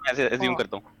कोई, मैं ऐसे एज्यूम हाँ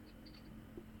करता हूँ,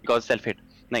 बिकॉज सेल्फ हेट।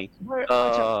 नहीं,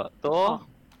 अच्छा तो हाँ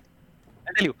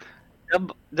मैं टेल यू,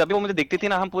 जब जब भी वो मुझे दिखती थी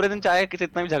ना, हम पूरे दिन चाहे किसी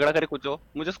इतना भी झगड़ा करे कुछ हो,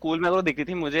 मुझे स्कूल में अगर वो दिखती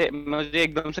थी, मुझे मुझे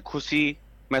एकदम से खुशी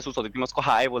महसूस होती थी। मैं उसको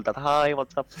हाय बोलता था, हाय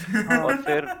व्हाट्सअप, और हाँ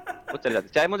फिर वो चले जाते।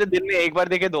 चाहे मुझे दिन में एक बार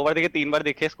दिखे, दो बार दिखे, तीन बार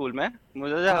दिखे स्कूल में,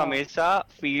 मुझे हाँ हमेशा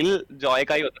फील जॉय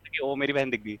का ही होता था कि ओ मेरी बहन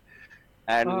दिख गई,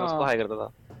 एंड मैं उसको हाँ हाय करता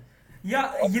था। या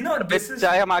और यू नो घर पे दिस इज।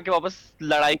 चाहे हम आके वापस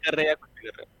लड़ाई कर रहे हैं या कुछ भी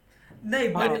कर नहीं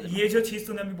रहे बट हाँ हैं। ये जो चीज़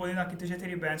तूने अभी बोली ना कि तुझे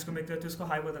तेरी बैंड्स को मिलते थे उसको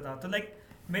हाई बोलता था, तो लाइक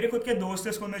मेरे खुद के दोस्त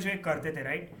थे स्कूल में जो ये करते थे,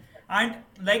 right? And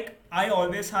like I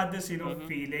always had this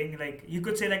feeling, like you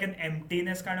could say like an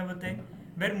emptiness kind of a thing,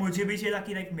 where मुझे भी चाहिए था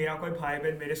कि लाइक मेरा कोई भाई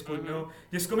बहन मेरे स्कूल में हो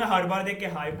जिसको मैं हर बार देख के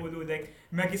हाई बोलूँ। लाइक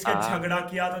मैं किसका हाँ। झगड़ा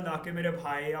किया तो लाके मेरे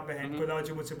भाई या बहन को लाओ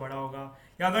जो मुझसे बड़ा होगा,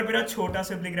 या अगर मेरा छोटा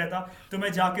सिबलिंग रहता तो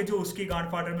मैं जाके जो उसकी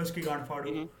गांड फाड़ रहा मैं उसकी गांड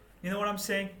फाड़ूँ। You know what I am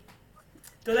saying?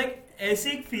 तो लाइक ऐसी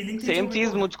एक फीलिंग थी जो सेम मेरे को।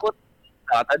 चीज मुझको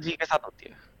दादाजी के साथ होती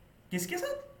है, किसके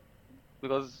साथ?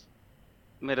 बिकॉज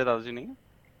मेरे दादाजी नहीं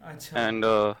अच्छा। है, एंड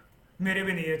मेरे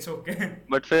भी नहीं है, इट्स ओके।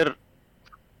 बट फिर,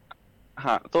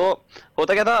 हाँ, तो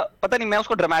होता क्या था पता नहीं, मैं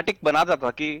उसको ड्रामेटिक बना देता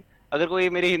था कि अगर कोई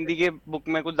मेरी हिंदी के बुक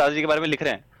में कुछ दादाजी के बारे में लिख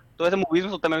रहे हैं, तो ऐसे मूवीज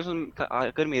में सोचता मैं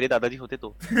अगर मेरे दादाजी होते तो।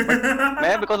 बट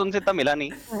मैं, बिकॉज उनसे इतना मिला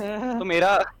नहीं, तो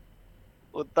मेरा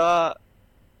उतना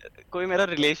कोई मेरा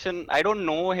relation, I don't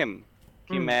know him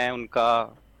कि हम्म मैं उनका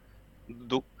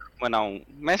दुख मनाऊं।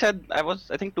 मैं शायद, I was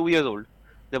I think 2 years old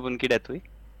जब उनकी डेथ हुई।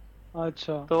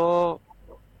 अच्छा तो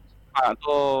हाँ,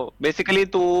 तो बेसिकली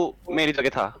तू मेरी जगह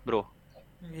था ब्रो।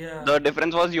 या the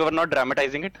difference was you are not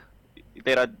dramatising it,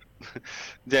 तेरा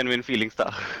जेन्युइन फीलिंग्स था।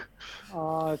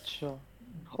 अच्छा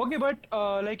okay but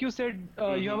like you said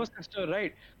you have a hmm. sister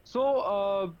right so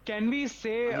can we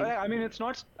say hmm. I mean it's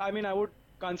not I mean I would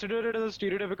consider it as a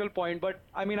stereotypical point but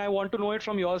I mean I want to know it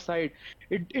from your side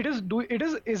it is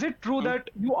it true hmm.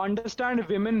 that you understand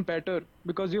women better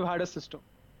because you had a sister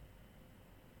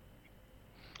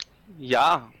या,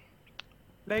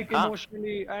 like हाँ,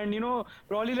 emotionally and you know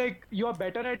probably like you are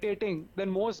better at dating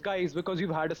than most guys because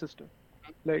you've had a sister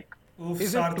like उफ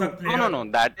is it true सार्थक no no player. No,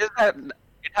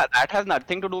 that has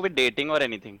nothing to do with dating और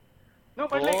anything. no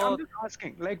but वो, like I'm just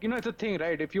asking like you know it's a thing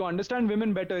right if you understand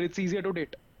women better it's easier to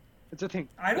date it's a thing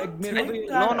I like don't मेरे को तो think ये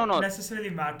no लगता है no that no,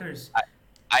 necessarily matters.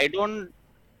 I don't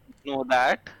know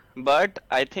that, but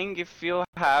I think if you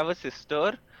have a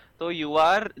sister, तो you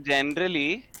are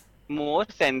generally more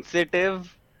sensitive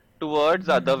towards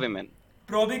other women.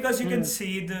 Probably because you can Hmm.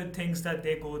 see the things that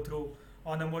they go through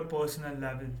on a more personal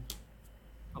level,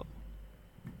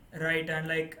 right?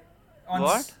 And like on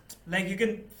What? like you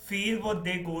can feel what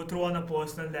they go through on a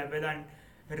personal level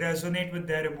and resonate with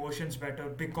their emotions better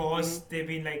Mm-hmm. because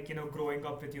they've been like growing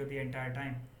up with you the entire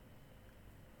time.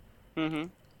 Mm-hmm.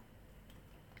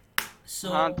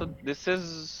 हाँ, So तो this is,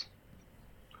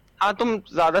 हाँ, तुम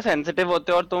ज्यादा sensitive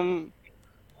होते हो, और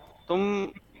तुम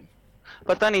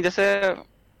पता नहीं, जैसे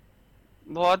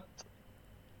बहुत,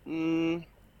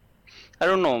 आई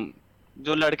डोंट नो,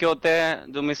 जो लड़के होते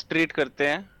हैं जो मिसट्रीट करते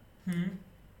हैं hmm,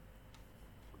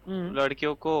 Hmm.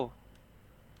 लड़कियों को,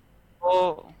 तो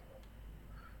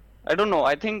आई don't no,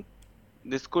 I think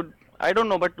this could, I don't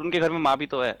know, but उनके घर में माँ भी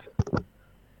तो है.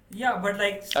 Yeah, but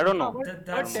like I don't know. But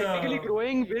that's technically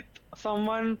growing with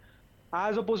someone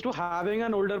as opposed to having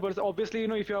an older person, obviously,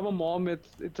 if you have a mom,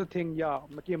 it's a thing, yeah.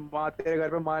 कि माँ तेरे घर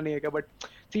पे माँ नहीं है क्या? But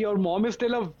see, your mom is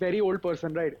still a very old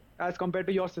person, right? As compared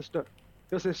to your sister.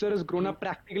 Your sister has grown Mm-hmm. up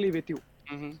practically with you.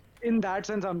 Mm-hmm. In that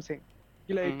sense, I'm saying,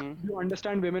 कि like Mm-hmm. you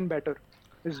understand women better,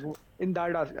 is in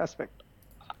that aspect.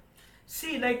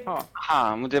 see like हाँ.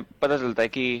 हाँ, मुझे पता चलता है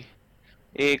कि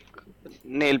एक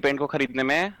nail paint को खरीदने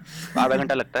में आधा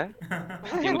घंटा लगता है.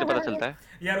 ये मुझे पता चलता है.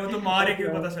 यार वो तो मारे के भी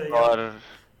Okay. पता चल गया. और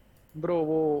Bro,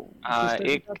 वो हाँ, sister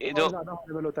के एक साथ ये और जो ज़्यादा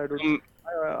horrible होता है, dude. तुम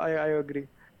I agree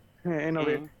in a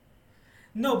way.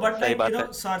 No, but सही like बात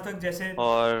है. सार्थक जैसे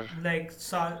और like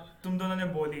तुम दोनों ने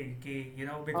बोली कि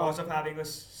हाँ. because of having a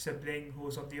sibling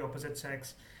who's of the opposite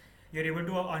sex, you're able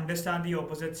to understand the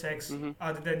opposite sex hmm,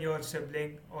 other than your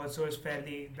sibling also is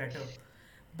fairly better.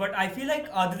 But I feel like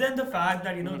other than the fact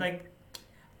that hmm, like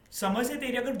समझ से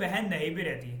तेरी अगर बहन नहीं भी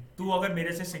रहती, तू अगर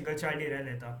मेरे से सिंगल चाइल्ड ही रह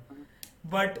लेता,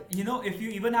 but if you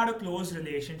even had a close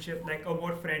relationship, like a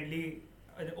more friendly,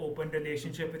 an open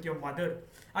relationship with your mother,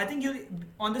 I think you,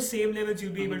 on the same levels,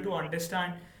 you'll be able hmm. to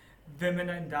understand women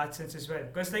in that sense as well.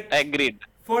 Because like Agreed.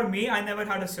 for me, I never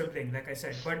had a sibling, like I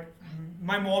said, but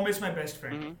my mom is my best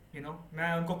friend. हम्म,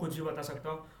 मैं उनको कुछ भी बता सकता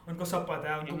हूँ, उनको सब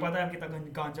पता है, उनको हम्म, पता है हम कितना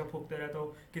गांजा फूकते रहता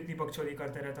हूँ, कितनी पगचौली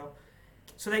करते रहता हूँ.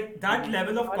 So like that hmm.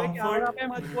 level of साले comfort. कैमरा पे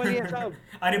मत बोल ये सब.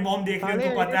 अरे मॉम देख रही है, साले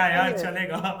उनको ये पता है सही यार, है.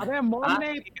 चलेगा. अबे मॉम हाँ,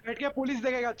 नहीं, बैठ के पुलिस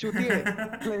देखेगा चूतिए.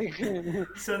 Like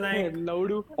So like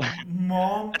लौड़ू.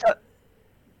 mom, अच्छा.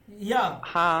 yeah.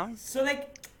 हाँ. So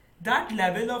like that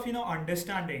level of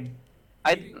understanding.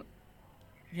 I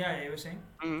Yeah, you were saying.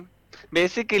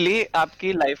 Basically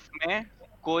आपकी लाइफ में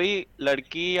कोई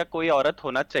लड़की या कोई औरत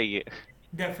होना चाहिए.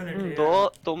 Definitely, तो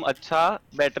yeah. तुम अच्छा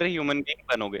बेटर ह्यूमन बीइंग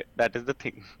बनोगे. That is the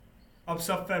thing. अब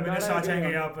सब That फेमिनिस्ट I आ agree जाएंगे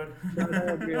on. यहाँ पर. That I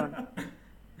agree on.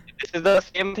 This is the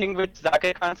same thing which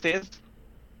Zakir Khan says,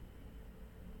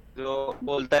 जो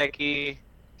बोलता है कि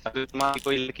अगर तुम्हारी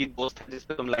कोई लड़की दोस्त है जिस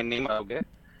पे तुम लाइन नहीं मारोगे,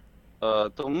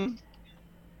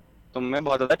 तुम में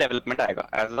बहुत ज्यादा डेवलपमेंट आएगा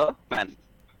एज अ मैन.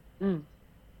 Hmm.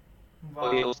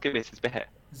 तो ये वाह, उसके बेसिस पे है.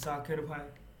 जाकिर भाई,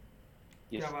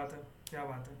 क्या यस. बात है, क्या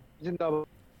बात है. जिंदाबाद.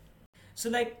 So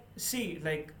like, see,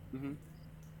 like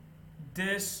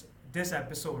this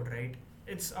episode, right?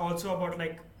 It's also about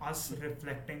like us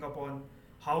reflecting upon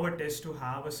how it is to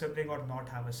have a sibling or not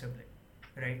have a sibling,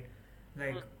 right?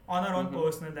 Like on our own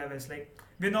personal levels, like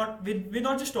we're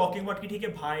not just talking about कि ठीक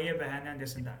है भाई है बहन है and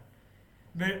this and that.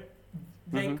 We're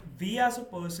like we as a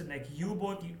person, like you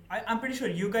both, I'm pretty sure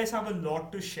you guys have a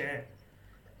lot to share,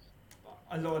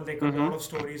 a lot, like a lot of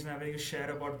stories and everything to share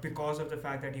about because of the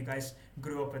fact that you guys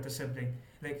grew up with a sibling.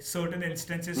 Like certain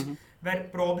instances where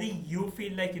probably you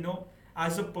feel like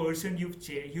as a person you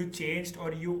changed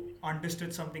or you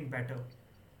understood something better.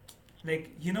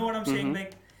 Like you know what I'm saying?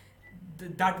 Like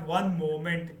that one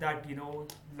moment, that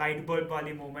light bulb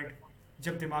wali moment,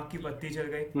 जब दिमाग की बत्ती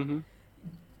जल गई.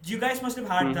 You guys must have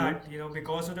had that,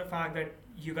 because of the fact that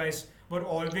you guys were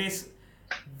always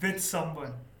with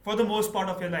someone for the most part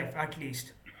of your life, at least,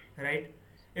 right?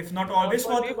 If not Not always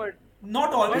for for me, the, but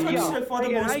not always, but yeah, still for the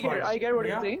most part. I get what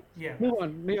you're Yeah, saying. yeah. Move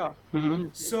on. Yeah.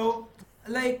 So,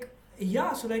 like,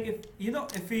 yeah. So, like,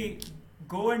 if we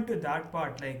go into that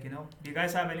part, like, do you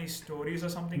guys have any stories or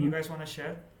something you guys want to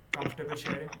share? Comfortable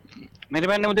sharing? मेरी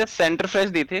बहन ने मुझे centre fresh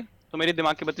दी थी, तो मेरी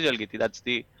दिमाग की बत्ती जल गई थी. That's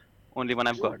the only one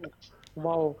I have got.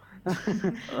 Wow.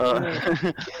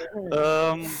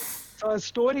 um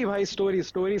Story, bhai, story,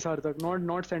 Sarthak.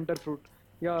 Not center fruit.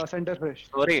 Yeah, center fresh.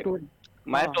 story. Story.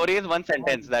 My हाँ. story is one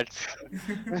sentence. That's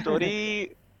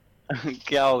story.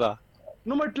 क्या होगा?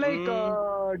 No, but like,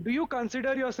 Hmm, do you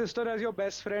consider your sister as your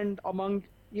best friend among,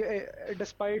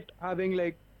 despite having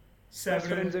like best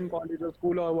Several. friends in college or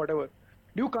school or whatever?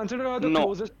 Do you consider her the no,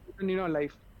 closest person in your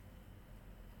life?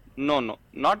 no,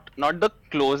 not the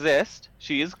closest.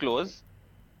 She is close,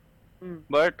 Hmm.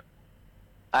 but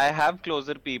I have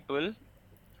closer people.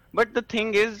 But the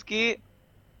thing is कि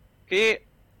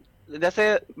जैसे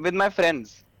with my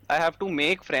friends, I have to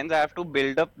make friends. I have to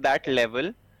build up that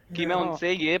level कि मैं Yeah. हाँ.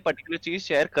 उनसे ये particular चीज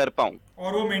share कर पाऊँ.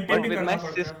 और वो मेंटेन But भी with करना my पड़ता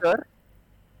है. sister,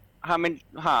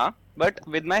 हाँ, बट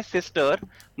विद माई सिस्टर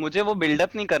मुझे वो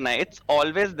बिल्डअप नहीं करना है. इट्स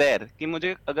ऑलवेज देयर कि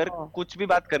मुझे अगर हाँ. कुछ भी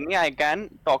बात करनी है, I can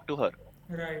talk to her.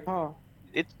 Right. हाँ.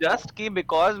 इट्स जस्ट कि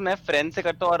बिकॉज मैं फ्रेंड से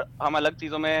करता हूँ और हम अलग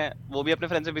चीजों में, वो भी अपने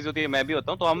फ्रेंड से बिजी होती है, मैं भी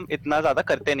होता हूँ, तो हम इतना ज्यादा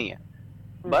करते नहीं है.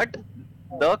 Hmm. But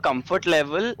the comfort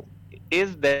level is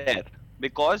there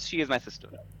because she is my sister.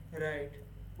 Right.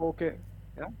 Okay.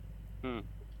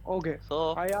 Okay.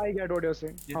 So I get what you're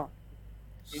saying. Huh.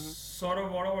 Sort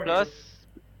of. What about you? Plus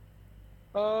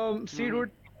See,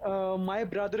 dude. My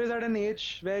brother is at an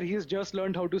age where he's just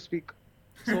learned how to speak.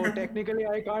 So technically,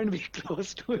 I can't be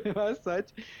close to him as such.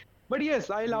 But yes,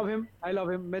 I love him. I love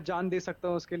him. मैं जान दे सकता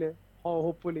हूँ उसके लिए.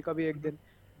 Hopefully कभी एक दिन.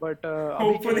 But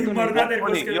अभी के लिए Hopefully तो नहीं. मरना तेरे को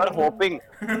Hopefully, उसके लिए you're मतलब. hoping,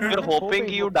 you're hoping Hoping,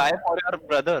 you hoping. die for your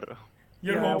brother.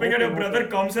 You're Yeah, hoping that your hoping, brother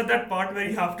hoping. comes at that part where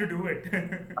you have to do it. Yeah,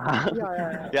 yeah,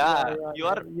 yeah, Yeah, yeah, you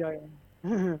are. yeah, yeah. I'm You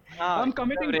have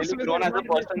committing to really grown suicide, as a not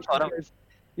person, relationship, Saurabh. guys.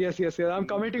 Yes, yes, yes. I'm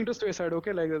committing to suicide.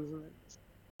 Okay, like this.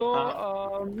 So,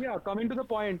 Uh, yeah, coming to the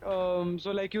point.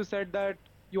 So like you said that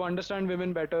you understand women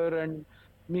better, and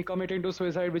me committing to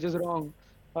suicide, which is wrong.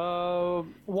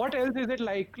 What else is it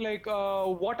like? Like,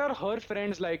 what are her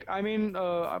friends like? I mean,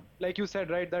 like you said,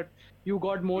 right, that you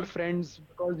got more friends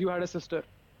because you had a sister,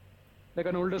 like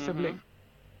an older mm-hmm. sibling.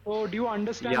 So, do you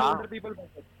understand Yeah. older people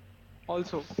better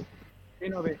also,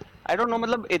 in a way? I don't know.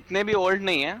 मतलब इतने भी old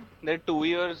नहीं है. They're 2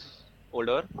 years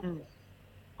older. Hmm.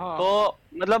 हाँ. तो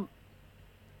मतलब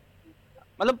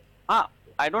हाँ.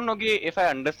 I don't know कि if I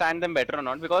understand them better or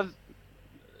not because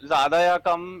ज़्यादा या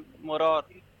कम more or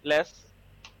less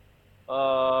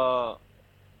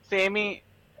सेम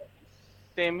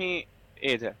ही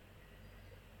एज है.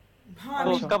 हाँ, I तो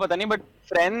mean, अच्छा. उसका पता नहीं बट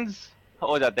फ्रेंड्स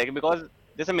हो जाते हैं बिकॉज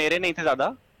जैसे मेरे नहीं थे ज्यादा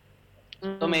तो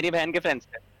Hmm. मेरी बहन के फ्रेंड्स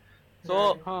थे. सो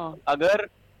right. हाँ. अगर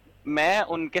मैं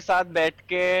उनके साथ बैठ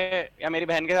के या मेरी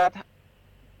बहन के साथ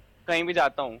कहीं भी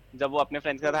जाता हूँ जब वो अपने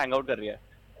फ्रेंड्स के साथ हैंग आउट कर रही है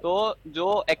तो जो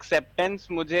एक्सेप्टेंस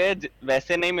मुझे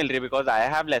वैसे नहीं मिल रही because I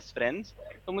have less friends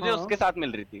तो मुझे हाँ. उसके साथ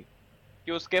मिल रही थी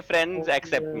कि उसके friends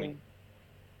except me.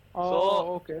 Okay. So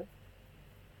Oh, okay.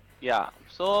 या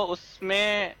सो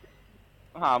उसमें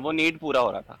हाँ वो नीड पूरा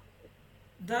हो रहा था.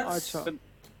 That's, अच्छा. तो,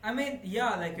 I mean,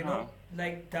 yeah, like, हाँ.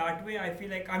 like that way, I feel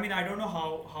like, I mean, I don't know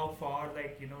how far,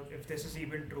 like, if this is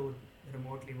even true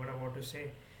remotely, what I want to say.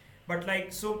 But,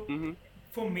 like, so, hmm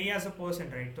for me as a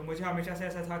person, right, तो मुझे हमेशा से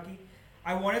ऐसा था कि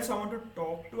I wanted someone to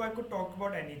talk to, I could talk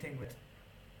about anything with.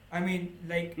 I mean,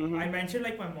 like, I hmm mentioned,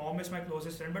 like, my mom is my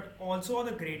closest friend, but also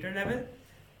on a greater level,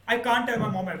 I can't tell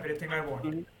my mom everything I want,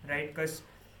 hmm right? Because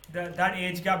that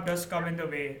age gap does come in the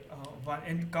way,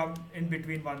 come in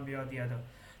between one way or the other.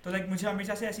 तो like मुझे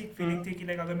हमेशा से ऐसी feeling हम्म थी कि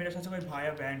like अगर मेरे साथ कोई भाई या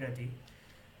बहन रहती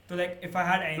तो like if I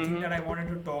had anything hmm that I wanted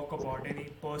to talk about any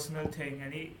personal thing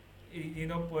any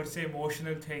per se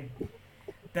emotional thing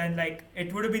then like it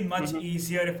would have been much hmm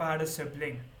easier if I had a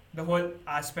sibling the whole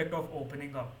aspect of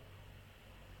opening up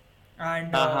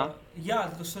and हाँ हाँ. yeah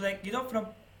so like from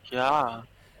Yeah,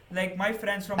 like my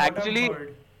friends from what I've actually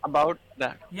heard about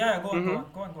that. yeah go on go Mm-hmm. on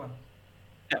go on go on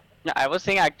Yeah. Yeah, I was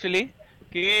saying actually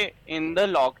कि in the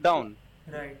lockdown,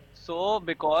 right so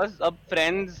because अब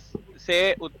friends से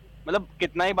मतलब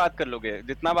कितना ही बात कर लोगे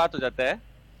जितना बात हो जाता है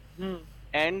Hmm.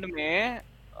 end में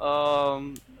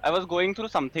I was going through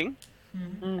something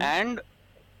hmm Hmm. and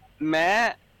मैं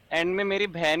एंड में मेरी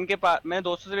बहन के पास मैं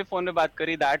दोस्तों से भी फोन पे बात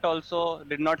करी that also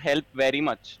did not help very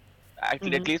much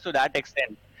actually Hmm. At least to that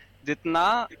extent जितना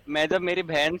मैं जब मेरी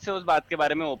बहन से उस बात के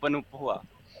बारे में ओपन अप हुआ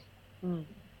Hmm.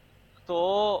 तो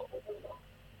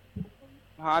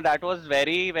हाँ दैट वाज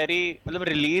वेरी वेरी मतलब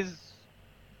रिलीज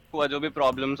हुआ जो भी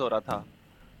प्रॉब्लम्स हो रहा था.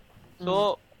 So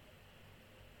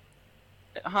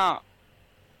Hmm. हाँ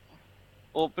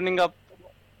opening up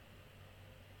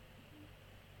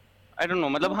I don't know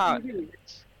मतलब So हाँ easy.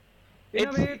 In a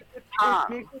it's way, it हाँ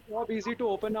makes the job easy to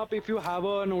open up if you have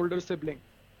an older sibling.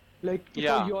 Like for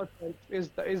या yourself,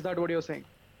 is that what you're saying?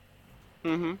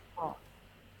 Hmm. Ah.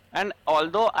 And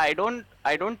although I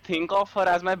don't think of her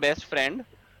as my best friend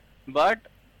but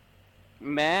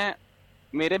मैं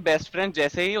मेरे best friend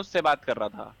जैसे ही उससे बात कर रहा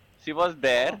था she was Ah.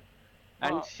 There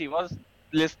and Ah. She was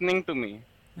listening to me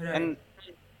right and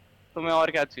तुम्हें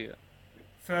और क्या चाहिए.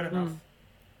 fair enough Hmm.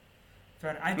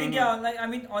 fair I think hmm yeah like I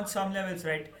mean on some levels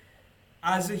right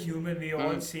as a human, we all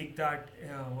hmm seek that,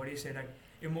 what do you say, that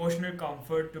emotional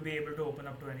comfort to be able to open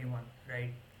up to anyone,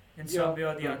 right? In some Yeah. way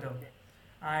or the hmm other.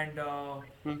 And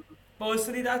hmm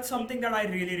personally, that's something that I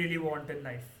really, really want in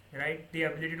life, right? The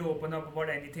ability to open up about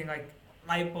anything. Like,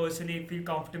 I personally feel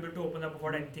comfortable to open up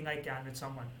about anything I can with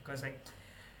someone. Because, like,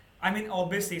 I mean,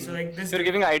 obviously, so like this, you're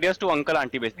giving ideas to uncle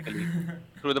auntie basically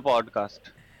through the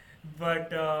podcast.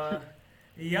 but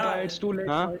Yeah, yeah, it's too late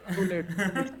Huh? now. It's too late.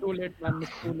 It's too late, man.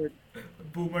 It's too late.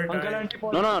 boomer Uncle time. auntie No,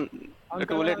 podcast. no, Uncle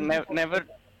too and late. auntie Never.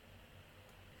 podcast.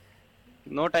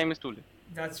 No time is too late.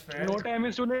 That's fair. No time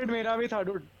is too late. मेरा भी था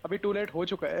dude. अभी too late हो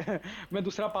चुका है. मैं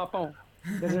दूसरा पापा हूँ.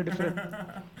 There's a difference.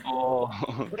 Oh,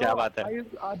 क्या Bro, बात है.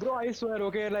 I swear,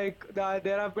 okay, like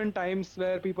there have been times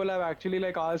where people have actually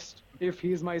like asked if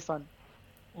he's my son.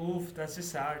 Oof, that's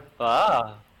just sad. Ah,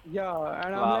 Yeah,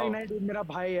 and I'm like, wow. नहीं dude, मेरा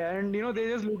भाई है, and they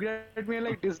just looked at me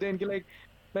like disdain, कि like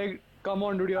Come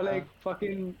on, dude. You're like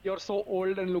fucking. You're so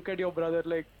old, and look at your brother.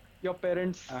 Like your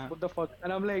parents. What the fuck?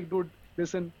 And I'm like, dude,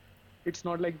 listen. It's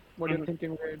not like what you're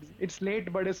thinking. It's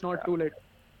late, but it's not too late.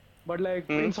 But like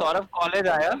in some, Saurabh college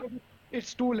आया.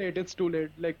 it's too late. It's too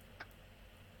late. Like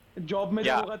job में जब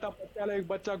Yeah. होगा तब बच्चा like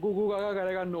बच्चा गुगु गागा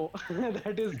करेगा know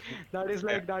that is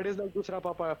like दूसरा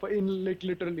पापा in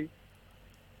literally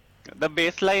The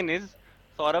baseline is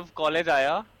Saurabh college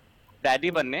आया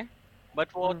डैडी बनने, बट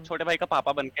वो छोटे भाई का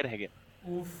पापा बन के रह गया.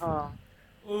 Oof. हाँ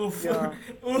Oof. या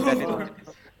That is Oof. what it is.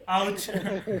 Ouch.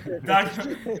 That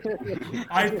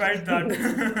I felt that.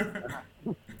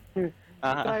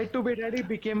 tried to be daddy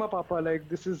became a papa like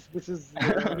this is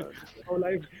how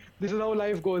life this is how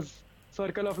life goes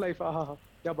circle of life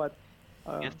क्या बात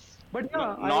Yes. but No,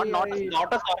 yeah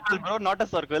not a circle, bro. Not a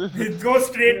circle. It goes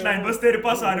straight line. बस तेरे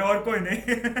पास आ रहे और कोई नहीं.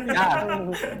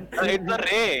 Yeah. It's a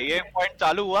ray. ये point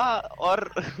चालू हुआ और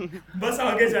बस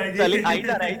आगे चली जाएगी. आ ही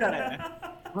जा रहा है.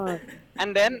 हाँ And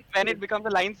then when it becomes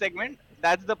a line segment,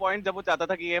 that's the point जब वो चाहता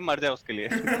था कि ये मर जाए उसके लिए.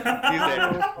 He's dead.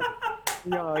 He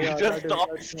yeah just that's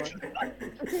stops. smart.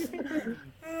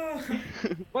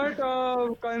 But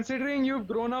considering you've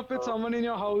grown up with someone in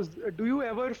your house, do you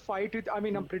ever fight with? I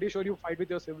mean, I'm pretty sure you fight with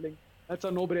your sibling. That's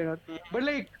a no-brainer. But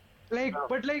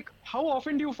how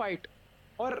often do you fight?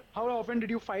 Or how often did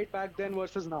you fight back then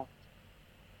versus now?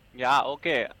 Yeah,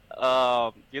 okay.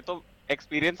 ये तो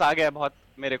experience आ गया है बहुत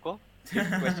मेरे को इस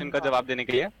question का जवाब देने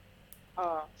के लिए.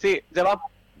 हाँ See, जब आप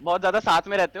बहुत ज़्यादा साथ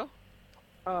में रहते हो,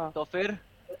 हाँ तो फिर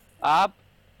आप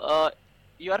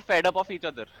you are fed up of each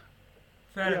other.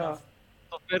 Fair yeah enough.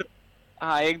 तो फिर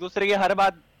हाँ एक दूसरे की हर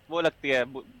बात वो लगती है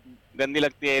गंदी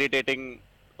लगती है इरिटेटिंग.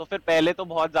 तो फिर पहले तो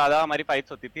बहुत ज्यादा हमारी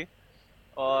फाइट्स होती थी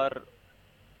और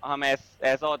हम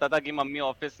ऐसा होता था कि मम्मी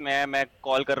ऑफिस में है, मैं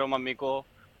कॉल कर रहा हूँ मम्मी को,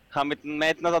 मैं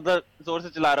इतना ज्यादा जोर से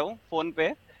चला रहा हूँ फोन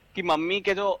पे कि मम्मी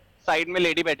के जो साइड में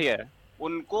लेडी बैठी है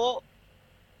उनको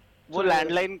वो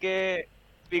लैंडलाइन के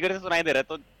स्पीकर से सुनाई दे रहा है.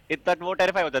 तो इतना वो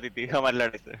टेरिफाई हो जाती थी हमारी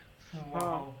लड़ाई से.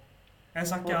 Wow.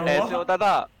 ऐसा क्या ऐसे हुआ? होता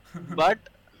था. बट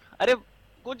अरे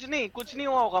कुछ नहीं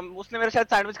हुआ होगा, उसने मेरे शायद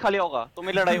सैंडविच खा लिया होगा तो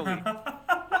मेरी लड़ाई होगी.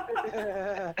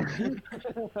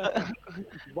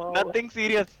 wow nothing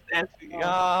serious.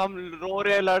 हम रो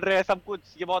रहे लड़ रहे सब कुछ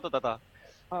ये बहुत होता था.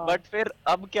 हाँ बट फिर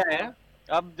अब क्या है,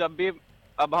 अब जब भी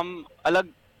अब हम अलग,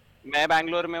 मैं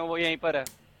बैंगलोर में हूँ वो यहीं पर है.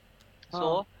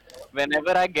 So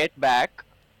whenever I get back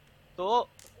तो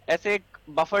ऐसे एक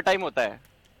बफर टाइम होता है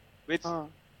विच हाँ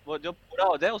वो जो पूरा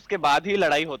हो जाए उसके बाद ही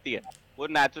लड़ाई होती है. वो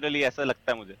नेचुरली ऐसा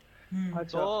लगता है मुझे.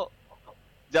 अच्छा तो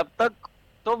जब तक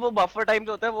तो वो बफर टाइम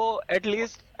जो होता है वो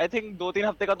एटलीस्ट आई थिंक 2-3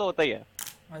 हफ्ते का तो होता ही है.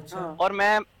 अच्छा. और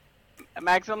मैं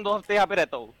मैक्सिमम 2 हफ्ते यहाँ पे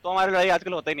रहता हूँ तो हमारी लड़ाई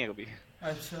आजकल होता ही नहीं है कभी.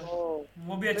 अच्छा. oh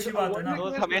वो भी अच्छी like बात है what ना. is the तो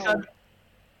case हमेशा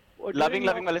now लविंग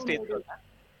during वाले lockdown स्टेज what पे is होता है.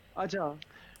 अच्छा but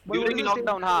what is during the stage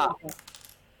lockdown now? हाँ.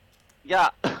 या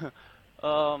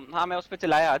हाँ मैं उस पे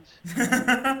चिल्लाया आज.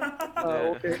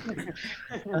 okay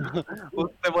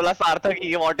उसने बोला सार्थक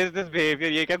ये व्हाट इज दिस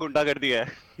बिहेवियर, ये क्या गुंडागर्दी है.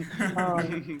 हाँ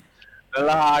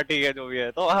बोला हाँ ठीक है जो भी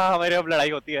है. तो हाँ हमारी अब लड़ाई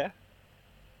होती है.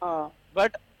 हाँ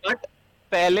बट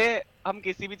पहले हम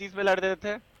किसी भी चीज पे लड़ते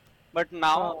थे. बट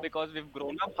नाउ हाँ बिकॉज वी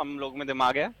ग्रोन अप हम लोग में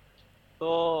दिमाग है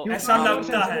तो you ऐसा fight हम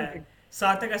over लगता है. sensible things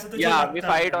सार्थक ऐसा तुझे या वी लगता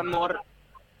फाइट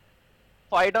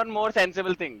है. ऑन मोर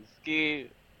सेंसिबल थिंग्स कि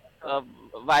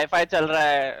वाईफाई चल रहा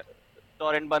है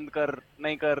टॉरेंट बंद कर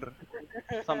नहीं कर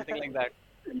something like that.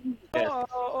 so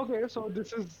okay so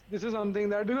this is something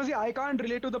that because see, I can't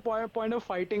relate to the point of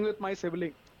fighting with my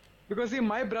sibling because see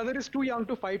my brother is too young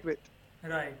to fight with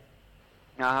Right.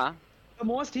 हाँ the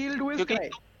most he'll do is क्योंकि cry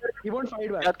he won't fight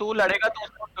या back तू लड़ेगा तो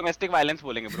उसको domestic violence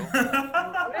बोलेंगे bro.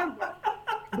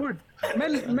 dude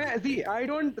मैं see I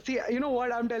don't see you know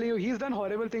what I'm telling you he's done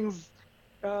horrible things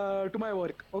to my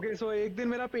work okay so एक दिन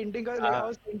मेरा painting का like I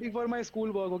was painting for my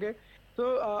school work okay so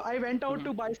I went out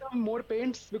to buy some more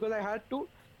paints because I had to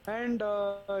and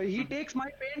he takes my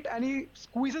paint and he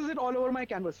squeezes it all over my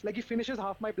canvas like he finishes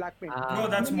half my black paint Bro,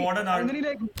 that's modern and art. then he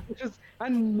like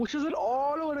mushes it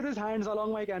all over his hands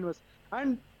along my canvas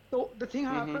and so the thing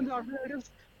happens after that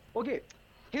is okay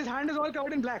his hand is all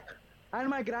covered in black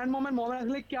and my grandmom and mom are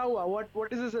like kya hua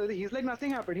what is this he's like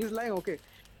nothing happened he's lying okay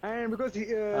and because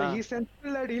he's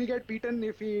sensible that he'll get beaten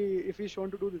if he's shown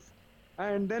to do this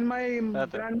and then my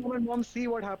grandmom and mom see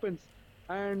what happens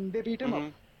and they beat him up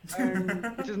and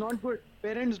which is not good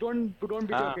parents don't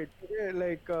beat your kid okay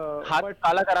like हाथ but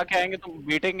काला करा के आएंगे तो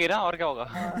बीटेंगे ना और क्या होगा.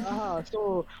 हाँ so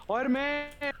और मैं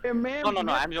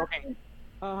No, I am joking.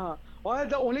 हाँ और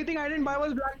the only thing I didn't buy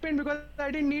was black paint because I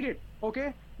didn't need it okay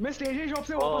मैं stationery shop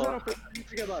से वापस आ रहा हूँ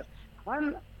के बाद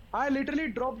and I literally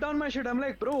dropped down my shit I'm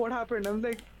like bro what happened I'm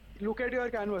like look at your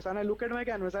canvas, and I look at my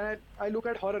canvas, and I look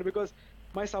at horror because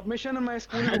my submission and my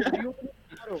school is reopening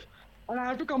tomorrow, and I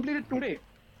have to complete it today.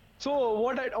 So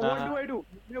what do हाँ I do?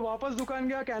 मैं वापस दुकान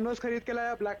गया, canvas खरीद के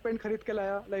लाया, black pen खरीद के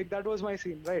लाया. Like that was my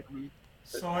scene, right?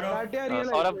 Saurabh, That day I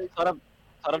realized, Saurabh like, Saurabh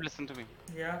Saurabh listen to me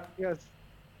yeah. yes.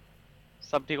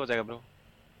 सब ठीक हो जाएगा ब्रो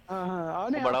हाँ वो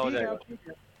नहीं बड़ा आप हो ठीक है जाएगा आप ठीक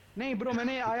है नहीं bro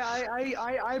मैंने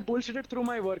I bullshitted through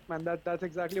my work man that's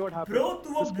exactly what happened bro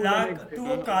तू वो to school the black next day तू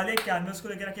वो काले कैनवस को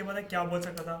लेकर के पता है क्या बोल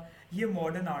सकता था, ये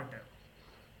मॉडर्न आर्ट है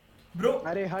ब्रो।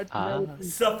 अरे हट हाँ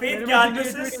सफेद मेरे में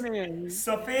कैनवसेस, creativity नहीं है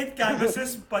सफेद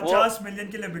कैनवसेस वो 50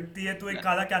 मिलियन के लिए बिकती है, तो एक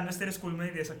काला कैनवस तेरे स्कूल में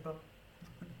नहीं दे सकता।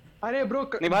 अरे ब्रो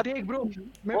नहीं बात देख ब्रो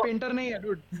मैं वो पेंटर नहीं है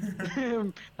डूड मैं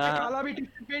हाँ हाँ काला भी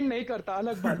पेंट नहीं करता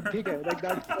अलग बात ठीक है like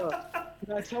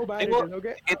that's how नहीं bad वो it is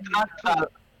okay इतना काला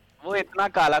वो इतना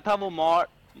काला था वो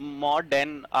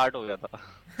मॉडर्न आर्ट हो गया था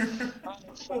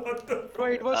What the bro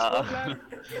it was so uh, black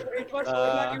it was so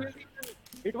black uh,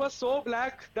 it was so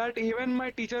black that even my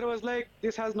teacher was like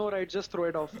this has no right just throw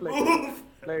it off Oof.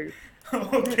 like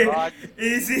Okay, God.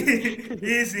 easy,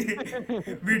 easy.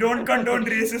 We don't condone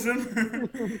racism.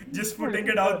 Just putting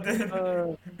it out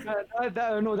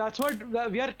there. no, that's what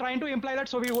we are trying to imply that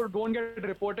so we don't get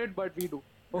reported, but we do.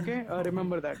 Okay,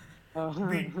 remember that.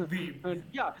 We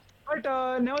Yeah, but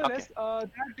okay nevertheless,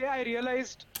 that day I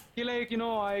realized, like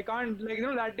I can't like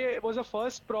that day was the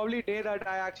first probably day that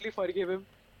I actually forgave him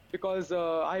because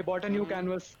I bought a new hmm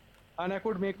canvas and I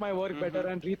could make my work better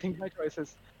hmm and rethink my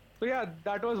choices. So yeah,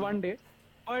 that was one day.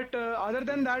 But other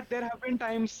than that, there have been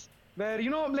times where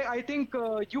like I think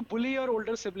you bully your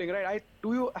older sibling, right?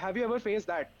 Have you ever faced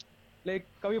that? Like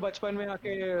कभी बचपन में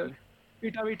आके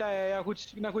पीटा Vita है या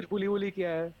कुछ ना कुछ बुली वुली किया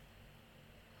है?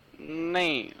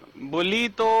 नहीं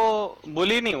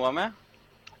बुली नहीं हुआ मैं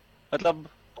मतलब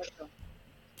अच्छा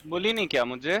बुली नहीं किया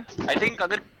मुझे आई थिंक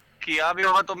अगर किया भी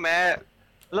होगा तो मैं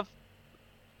मतलब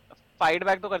फाइट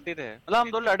बैक तो करते थे मतलब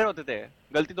हम दोनों लड़ रहे होते थे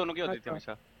गलती दोनों की होती थी अच्छा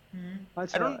हमेशा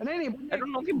अच्छा नहीं नहीं आई डोंट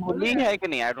नो कि but बुलिंग है कि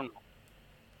नहीं I don't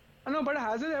know no, but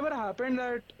has it ever happened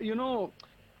that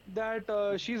that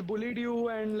she's bullied you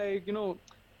and like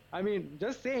I mean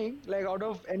just saying like out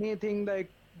of anything like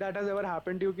that has ever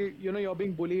happened to you you're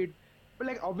being bullied but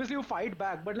like obviously you fight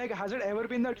back but like has it ever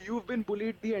been that you've been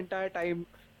bullied the entire time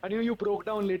and you broke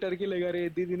down later कि like अरे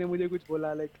दीदी ने मुझे कुछ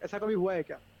बोला like ऐसा कभी हुआ है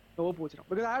क्या तो वो पूछ रहा हूँ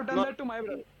because I have done know that to my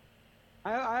brother I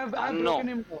have know broken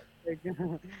him down like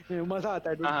मजा आता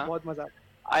है dude हाँ बहुत मजा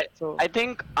आता आई है so आई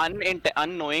थिंक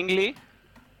अननोइंगली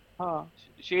हाँ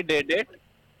शी डिड इट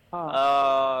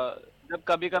हाँ जब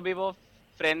कभी कभी वो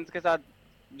फ्रेंड्स के साथ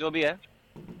जो भी है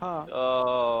हाँ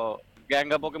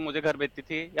गैंग अप होके मुझे घर भेजती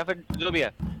थी या फिर जो भी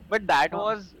है बट दैट हाँ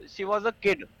was she was a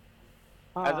kid as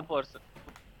a हाँ पर्सन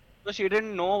तो she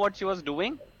didn't know what she was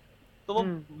doing तो वो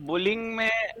हम्म बुलिंग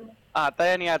में आता है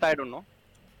या नहीं आता आई डोंट नो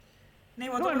नहीं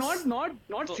वो No, तो बस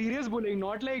not तो serious bullying,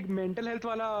 not like mental health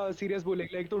वाला serious bullying,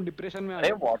 like तुम depression में आ अरे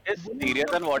गए. व्हाट इज Bullying सीरियस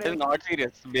मतलब and what is friend, not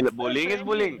serious अरे बुलिंग इज friendly,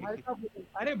 बुलिंग हल्का bullying.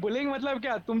 अरे bullying मतलब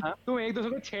क्या? हाँ तुम एक दूसरे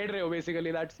को छेड़ रहे हो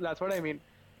basically. That's what I mean.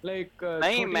 Like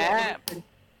नहीं छोटी बहन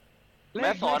मैं को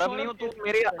like सौरभ नहीं हूँ Saurabh तू छेड़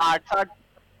मेरी रहा है. 8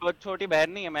 साल छोटी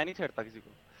बहन नहीं है मैं नहीं छेड़ता किसी को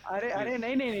अरे प्लीज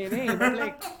नहीं नहीं नहीं नहीं but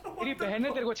like तेरी बहन ने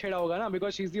तेरे को छेड़ा होगा ना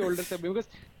because she's the older sibling because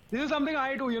this is something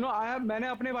I do I have मैंने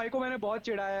अपने भाई को मैंने बहुत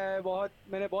चिढ़ाया है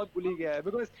मैंने बहुत bully किया है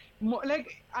because like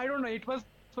I don't know it was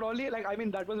probably like I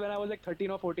mean that was when I was like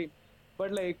 13 or 14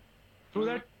 but like through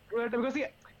that because see,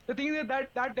 the thing is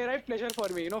that derived pleasure for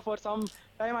me for some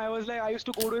time I was like I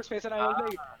used to go to his face and I was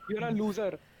like you're a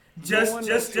loser no just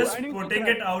one just loves you just and he used to putting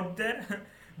cry it out there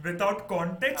without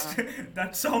context. uh,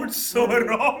 That sounds so uh,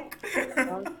 wrong.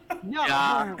 Uh, yeah, या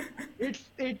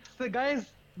it's guys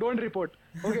don't report.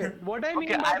 Okay, what I okay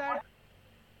mean by I that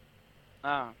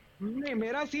हाँ नहीं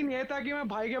मेरा scene ये था कि मैं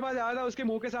भाई के पास आया था उसके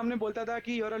मुंह के सामने बोलता था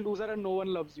कि you're a loser and no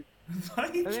one loves you.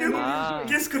 भाई And क्यों? then he used to हाँ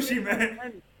किस खुशी में?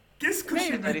 and किस नहीं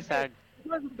खुशी में? वेरी सैड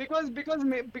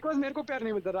because मेरे को प्यार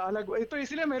नहीं मिलता था अलग तो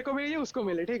इसलिए मेरे को मिली उसको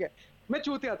मिले ठीक है मैं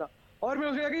चूतिया था और मैं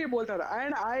उसके आगे ये बोलता था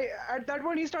and I at that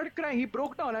point he started crying he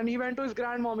broke down and he went to his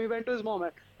grandmom he went to his mom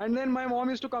and then my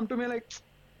mom used to come to me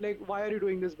like why are you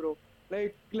doing this bro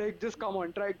like just come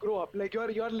on try grow up like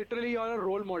you're literally you're a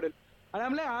role model and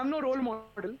I'm like I'm no role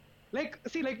model like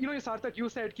see like Sarthak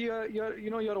you said ki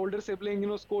your older sibling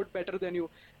scored better than you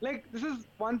like this is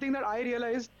one thing that I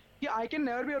realized कि I can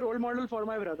never be a role model for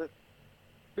my brother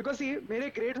because see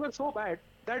मेरे grades were so bad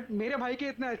that मेरे भाई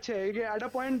के इतने अच्छे हैं कि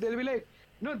at a point they'll be like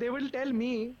they will tell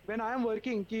me when I am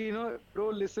working कि bro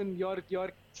listen your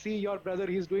see your brother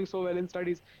he's doing so well in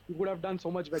studies you could have done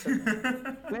so much better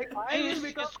like I नहीं will she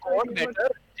become scored like better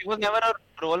she was never a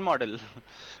role model.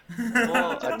 वो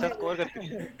अच्छा अच्छा score करती थी,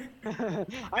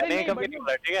 अरे मैंने नहीं कभी but नहीं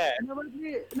बोला, ठीक है?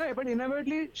 inevitably no but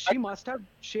inevitably she But must have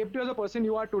shaped you as a person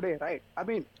you are today, right? I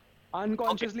mean okay,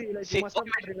 unconsciously like you must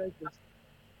have not realized this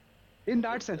in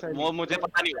that sense I वो mean मुझे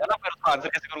पता नहीं होगा ना, फिर उसको answer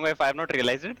कैसे करूंगा if I have not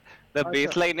realized it. The अच्छा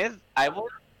baseline is I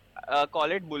would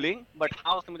call it bullying, but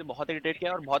हाँ उसने मुझे बहुत irritate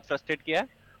किया और बहुत frustrate किया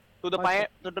to the अच्छा point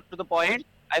to the point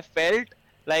I felt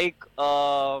like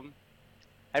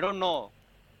I don't know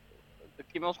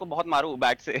कि मैं उसको बहुत मारूं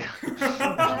बैट से. What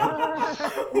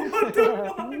the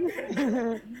fuck?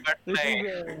 But it is I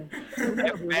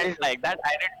felt beautiful like that.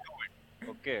 I didn't do it.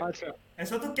 Okay. अच्छा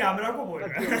ऐसा तो कैमरा को बोल सच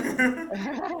रहा में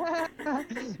है.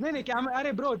 नहीं नहीं क्या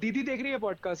अरे ब्रो दीदी देख रही है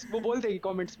पॉडकास्ट वो बोल देगी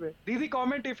कमेंट्स में दीदी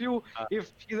comment if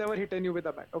she's ever hit you with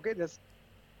a bat okay just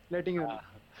letting you know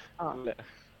हाँ Uh,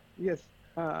 yes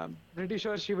pretty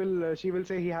sure she will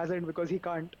say he hasn't because he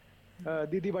can't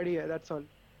दीदी बड़ी है that's all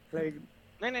like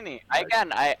नहीं. I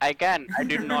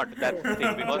did not. That's the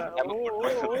thing because अच्छा I'm a good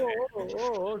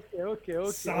person. okay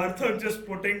Sarthak just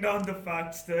putting down the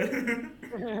facts there.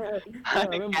 yeah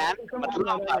मैं Can मजाक समझ मतलब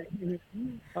रहा आप था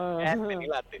can में नहीं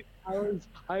लाते.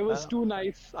 I was too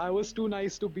nice. I was too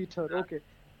nice to beat her. Okay.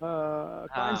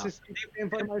 Can't हाँ. speak the same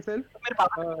for myself. मेरे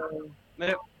पापा Uh,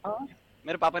 मेरे हाँ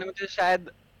मेरे पापा ने मुझे शायद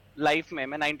लाइफ में,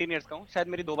 मैं 19 इयर्स का हूँ, शायद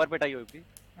मेरी 2 बार पिटाई हुई थी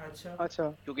अच्छा. अच्छा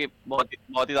क्योंकि बहुत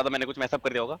ही ज्यादा मैंने कुछ मैसअप कर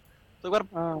दिया होगा. तो एक बार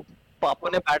हाँ पापा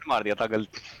ने बैट मार दिया था गलत.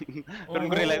 फिर उनको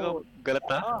ओहो. रियलाइज हो गलत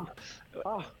था. ah ah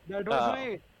हाँ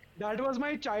that was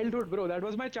my childhood, bro. That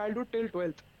was my childhood till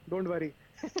 12th. Don't worry.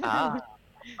 हाँ.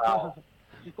 हाँ.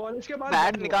 कॉलेज के बाद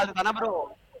बैट बंद हुआ निकाल देता ना ब्रो,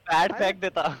 बैट अरे फेंक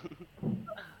देता.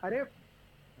 अरे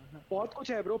बहुत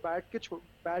कुछ है ब्रो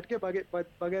बैट के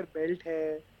बगैर बेल्ट है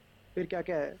फिर क्या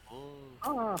क्या है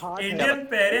हाँ हाथ है क्या इंडियन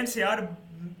पेरेंट्स यार,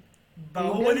 इंडियन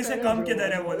बाहुबली से पेरेंट्स कम ब्रो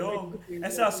किधर है वो like लोग,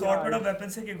 ऐसे असॉर्टेड ऑफ वेपन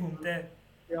से के घूमते हैं.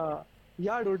 yeah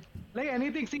yeah dude like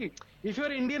anything see if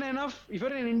you're Indian enough if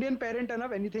you're an Indian parent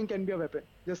enough anything can be a weapon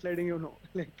just letting you know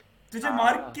like तुझे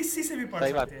मार किसी से भी पड़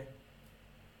सही बात. सकते हैं.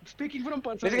 speaking from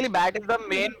personal basically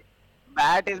experience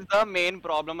bat is the main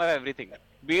problem of everything.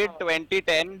 B it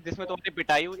 2010 जिसमें तुम्हारी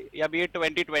पिटाई हुई, या बी इट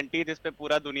 2020 जिसपे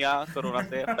पूरा दुनिया कोरोना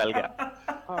से फैल गया.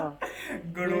 हाँ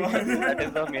good like that one. Is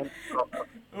the main problem.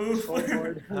 oh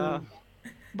god हाँ.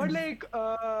 but like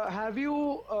have you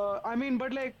I mean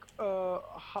but like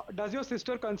does your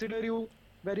sister consider you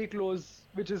very close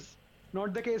which is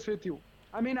not the case with you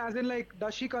I mean as in like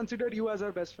does she consider you as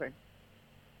her best friend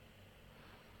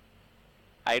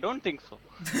I don't think so.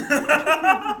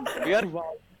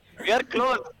 wow we are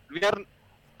close. We are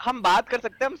हम बात कर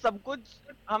सकते हैं, हम सब कुछ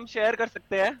हम share कर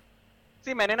सकते हैं.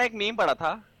 सी मैंने ना एक मीम पढ़ा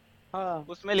था, हाँ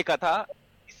उसमें लिखा था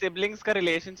सिबलिंग्स का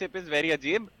रिलेशनशिप इज वेरी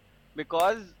अजीब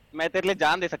बिकॉज मैं तेरे लिए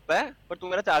जान दे सकता है पर तू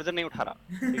मेरा चार्जर नहीं उठा रहा.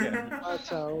 ठीक है.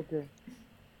 अच्छा okay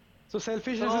so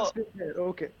selfishness is तो still there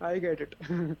okay I get it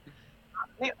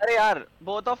नहीं, अरे यार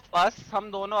बोथ ऑफ अस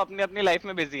हम दोनों अपनी अपनी लाइफ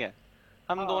में बिजी हैं.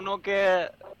 हम हाँ दोनों के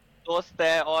दोस्त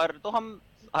हैं और तो हम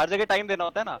हर जगह टाइम देना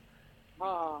होता है ना.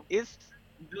 हाँ इस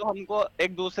जो हमको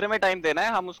एक दूसरे में टाइम देना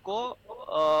है हम उसको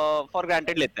फॉर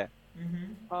ग्रांटेड लेते हैं.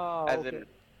 हाँ एज okay इन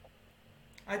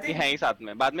I कि think हैं ही साथ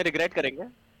में, बाद में रिग्रेट करेंगे.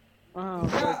 हाँ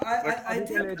yeah, but I अभी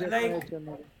के लिए think चलने like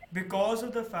चलने because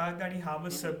of the fact that you have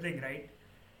a sibling, right?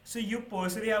 So you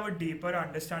personally have a deeper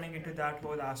understanding into that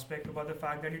whole aspect about the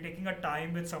fact that you're taking a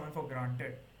time with someone for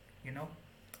granted, you know?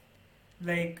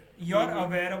 Like you're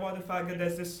aware about the fact that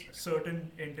there's this certain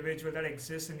individual that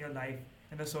exists in your life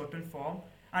in a certain form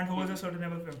and holds a certain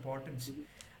level of importance.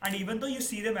 And even though you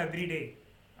see them every day,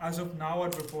 as of now or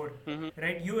before,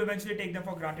 right? You eventually take them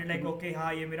for granted, like okay,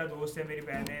 हाँ ये मेरा दोस्त है, मेरी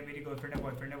बहन है, मेरी girlfriend है,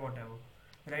 boyfriend है, whatever,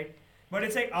 right? But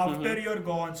it's like after you're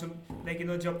gone, so like you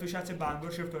know जब तू शायद से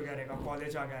बैंगलोर शिफ्ट हो गया रहेगा,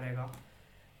 कॉलेज आ गया रहेगा,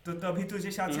 तो तभी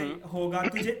तुझे शायद से होगा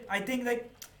तुझे I think like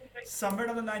somewhere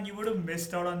down the line you would have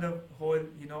missed out on the whole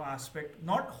aspect,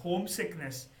 not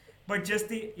homesickness, but just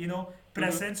the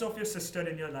presence of your sister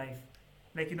in your life,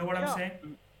 like you know what I'm Yeah.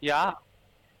 saying. या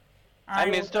आई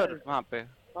I missed हर वहां पे.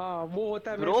 हाँ वो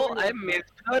होता है bro I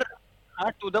missed हर.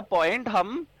 हाँ to the point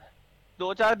हम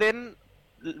 2-4 दिन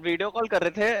वीडियो कॉल कर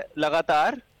रहे थे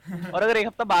लगातार और अगर एक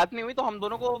हफ्ता बात नहीं हुई तो हम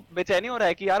दोनों को बेचैनी हो रहा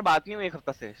है कि यार बात नहीं हुई एक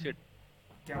हफ्ता से. शिट.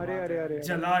 क्या अरे बात अरे है, अरे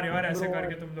जला रहे हो यार ऐसे Bro,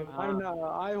 करके तुम लोग. and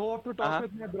I hope to talk हाँ.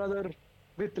 with my brother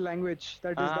with language.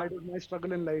 That हाँ. is my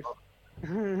struggle in life.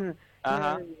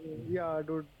 हाँ. Yeah,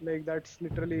 dude, like that's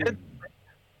literally.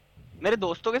 मेरे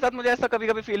दोस्तों के साथ मुझे ऐसा कभी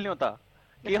कभी फील नहीं होता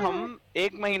कि हम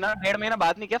 1 महीना 1.5 महीना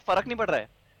बात नहीं किया, फर्क नहीं पड़ रहा है.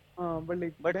 हाँ, but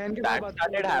like But बहन के that साथ बात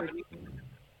started करना happening.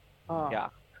 हाँ. Yeah.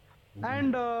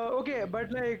 And okay,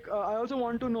 but like I also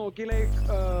want to know कि like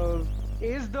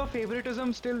is the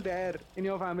favoritism still there in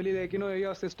your family, like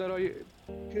your sister or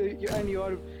and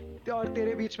your, और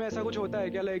तेरे बीच में ऐसा कुछ होता है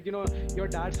क्या, like your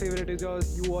dad's favorite is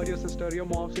you or your sister, your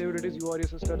mom's favorite is you or your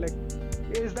sister, like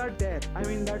is that there? I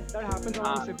mean that happens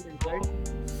among siblings, right?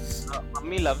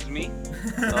 Mummy loves me,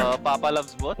 Papa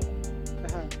loves both.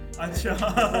 अच्छा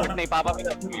But नहीं, Papa भी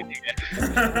loves me, ठीक है.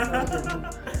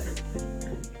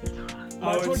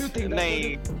 That's what you think.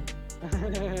 नहीं,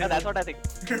 yeah, that's what I think.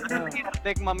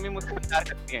 देख मम्मी मुझसे प्यार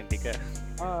करती हैं, ठीक है.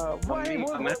 वो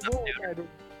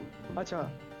अच्छा.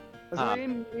 So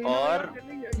in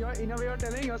a way you're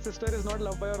telling your sister is not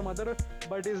loved by your mother,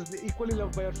 but is equally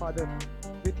loved by your father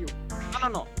with you.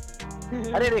 No.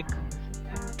 अरे देख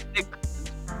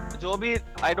जो भी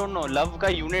I don't know love का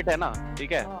यूनिट है ना,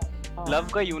 ठीक है. लव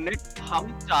का यूनिट हम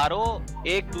चारों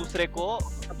एक दूसरे को,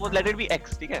 suppose let it be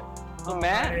X, ठीक है. तो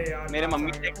मैं मेरे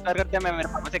मम्मी से एक्स प्यार करते हैं, मैं मेरे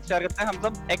पापा से एक्स प्यार करते हैं, हम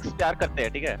सब एक्स प्यार करते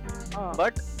हैं, ठीक है.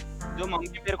 बट जो मम्मी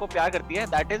मेरे को प्यार करती है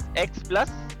that is X plus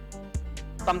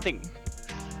something,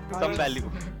 some value.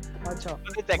 अच्छा,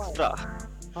 इट्स एक्स्ट्रा.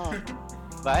 हाँ.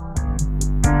 बाय.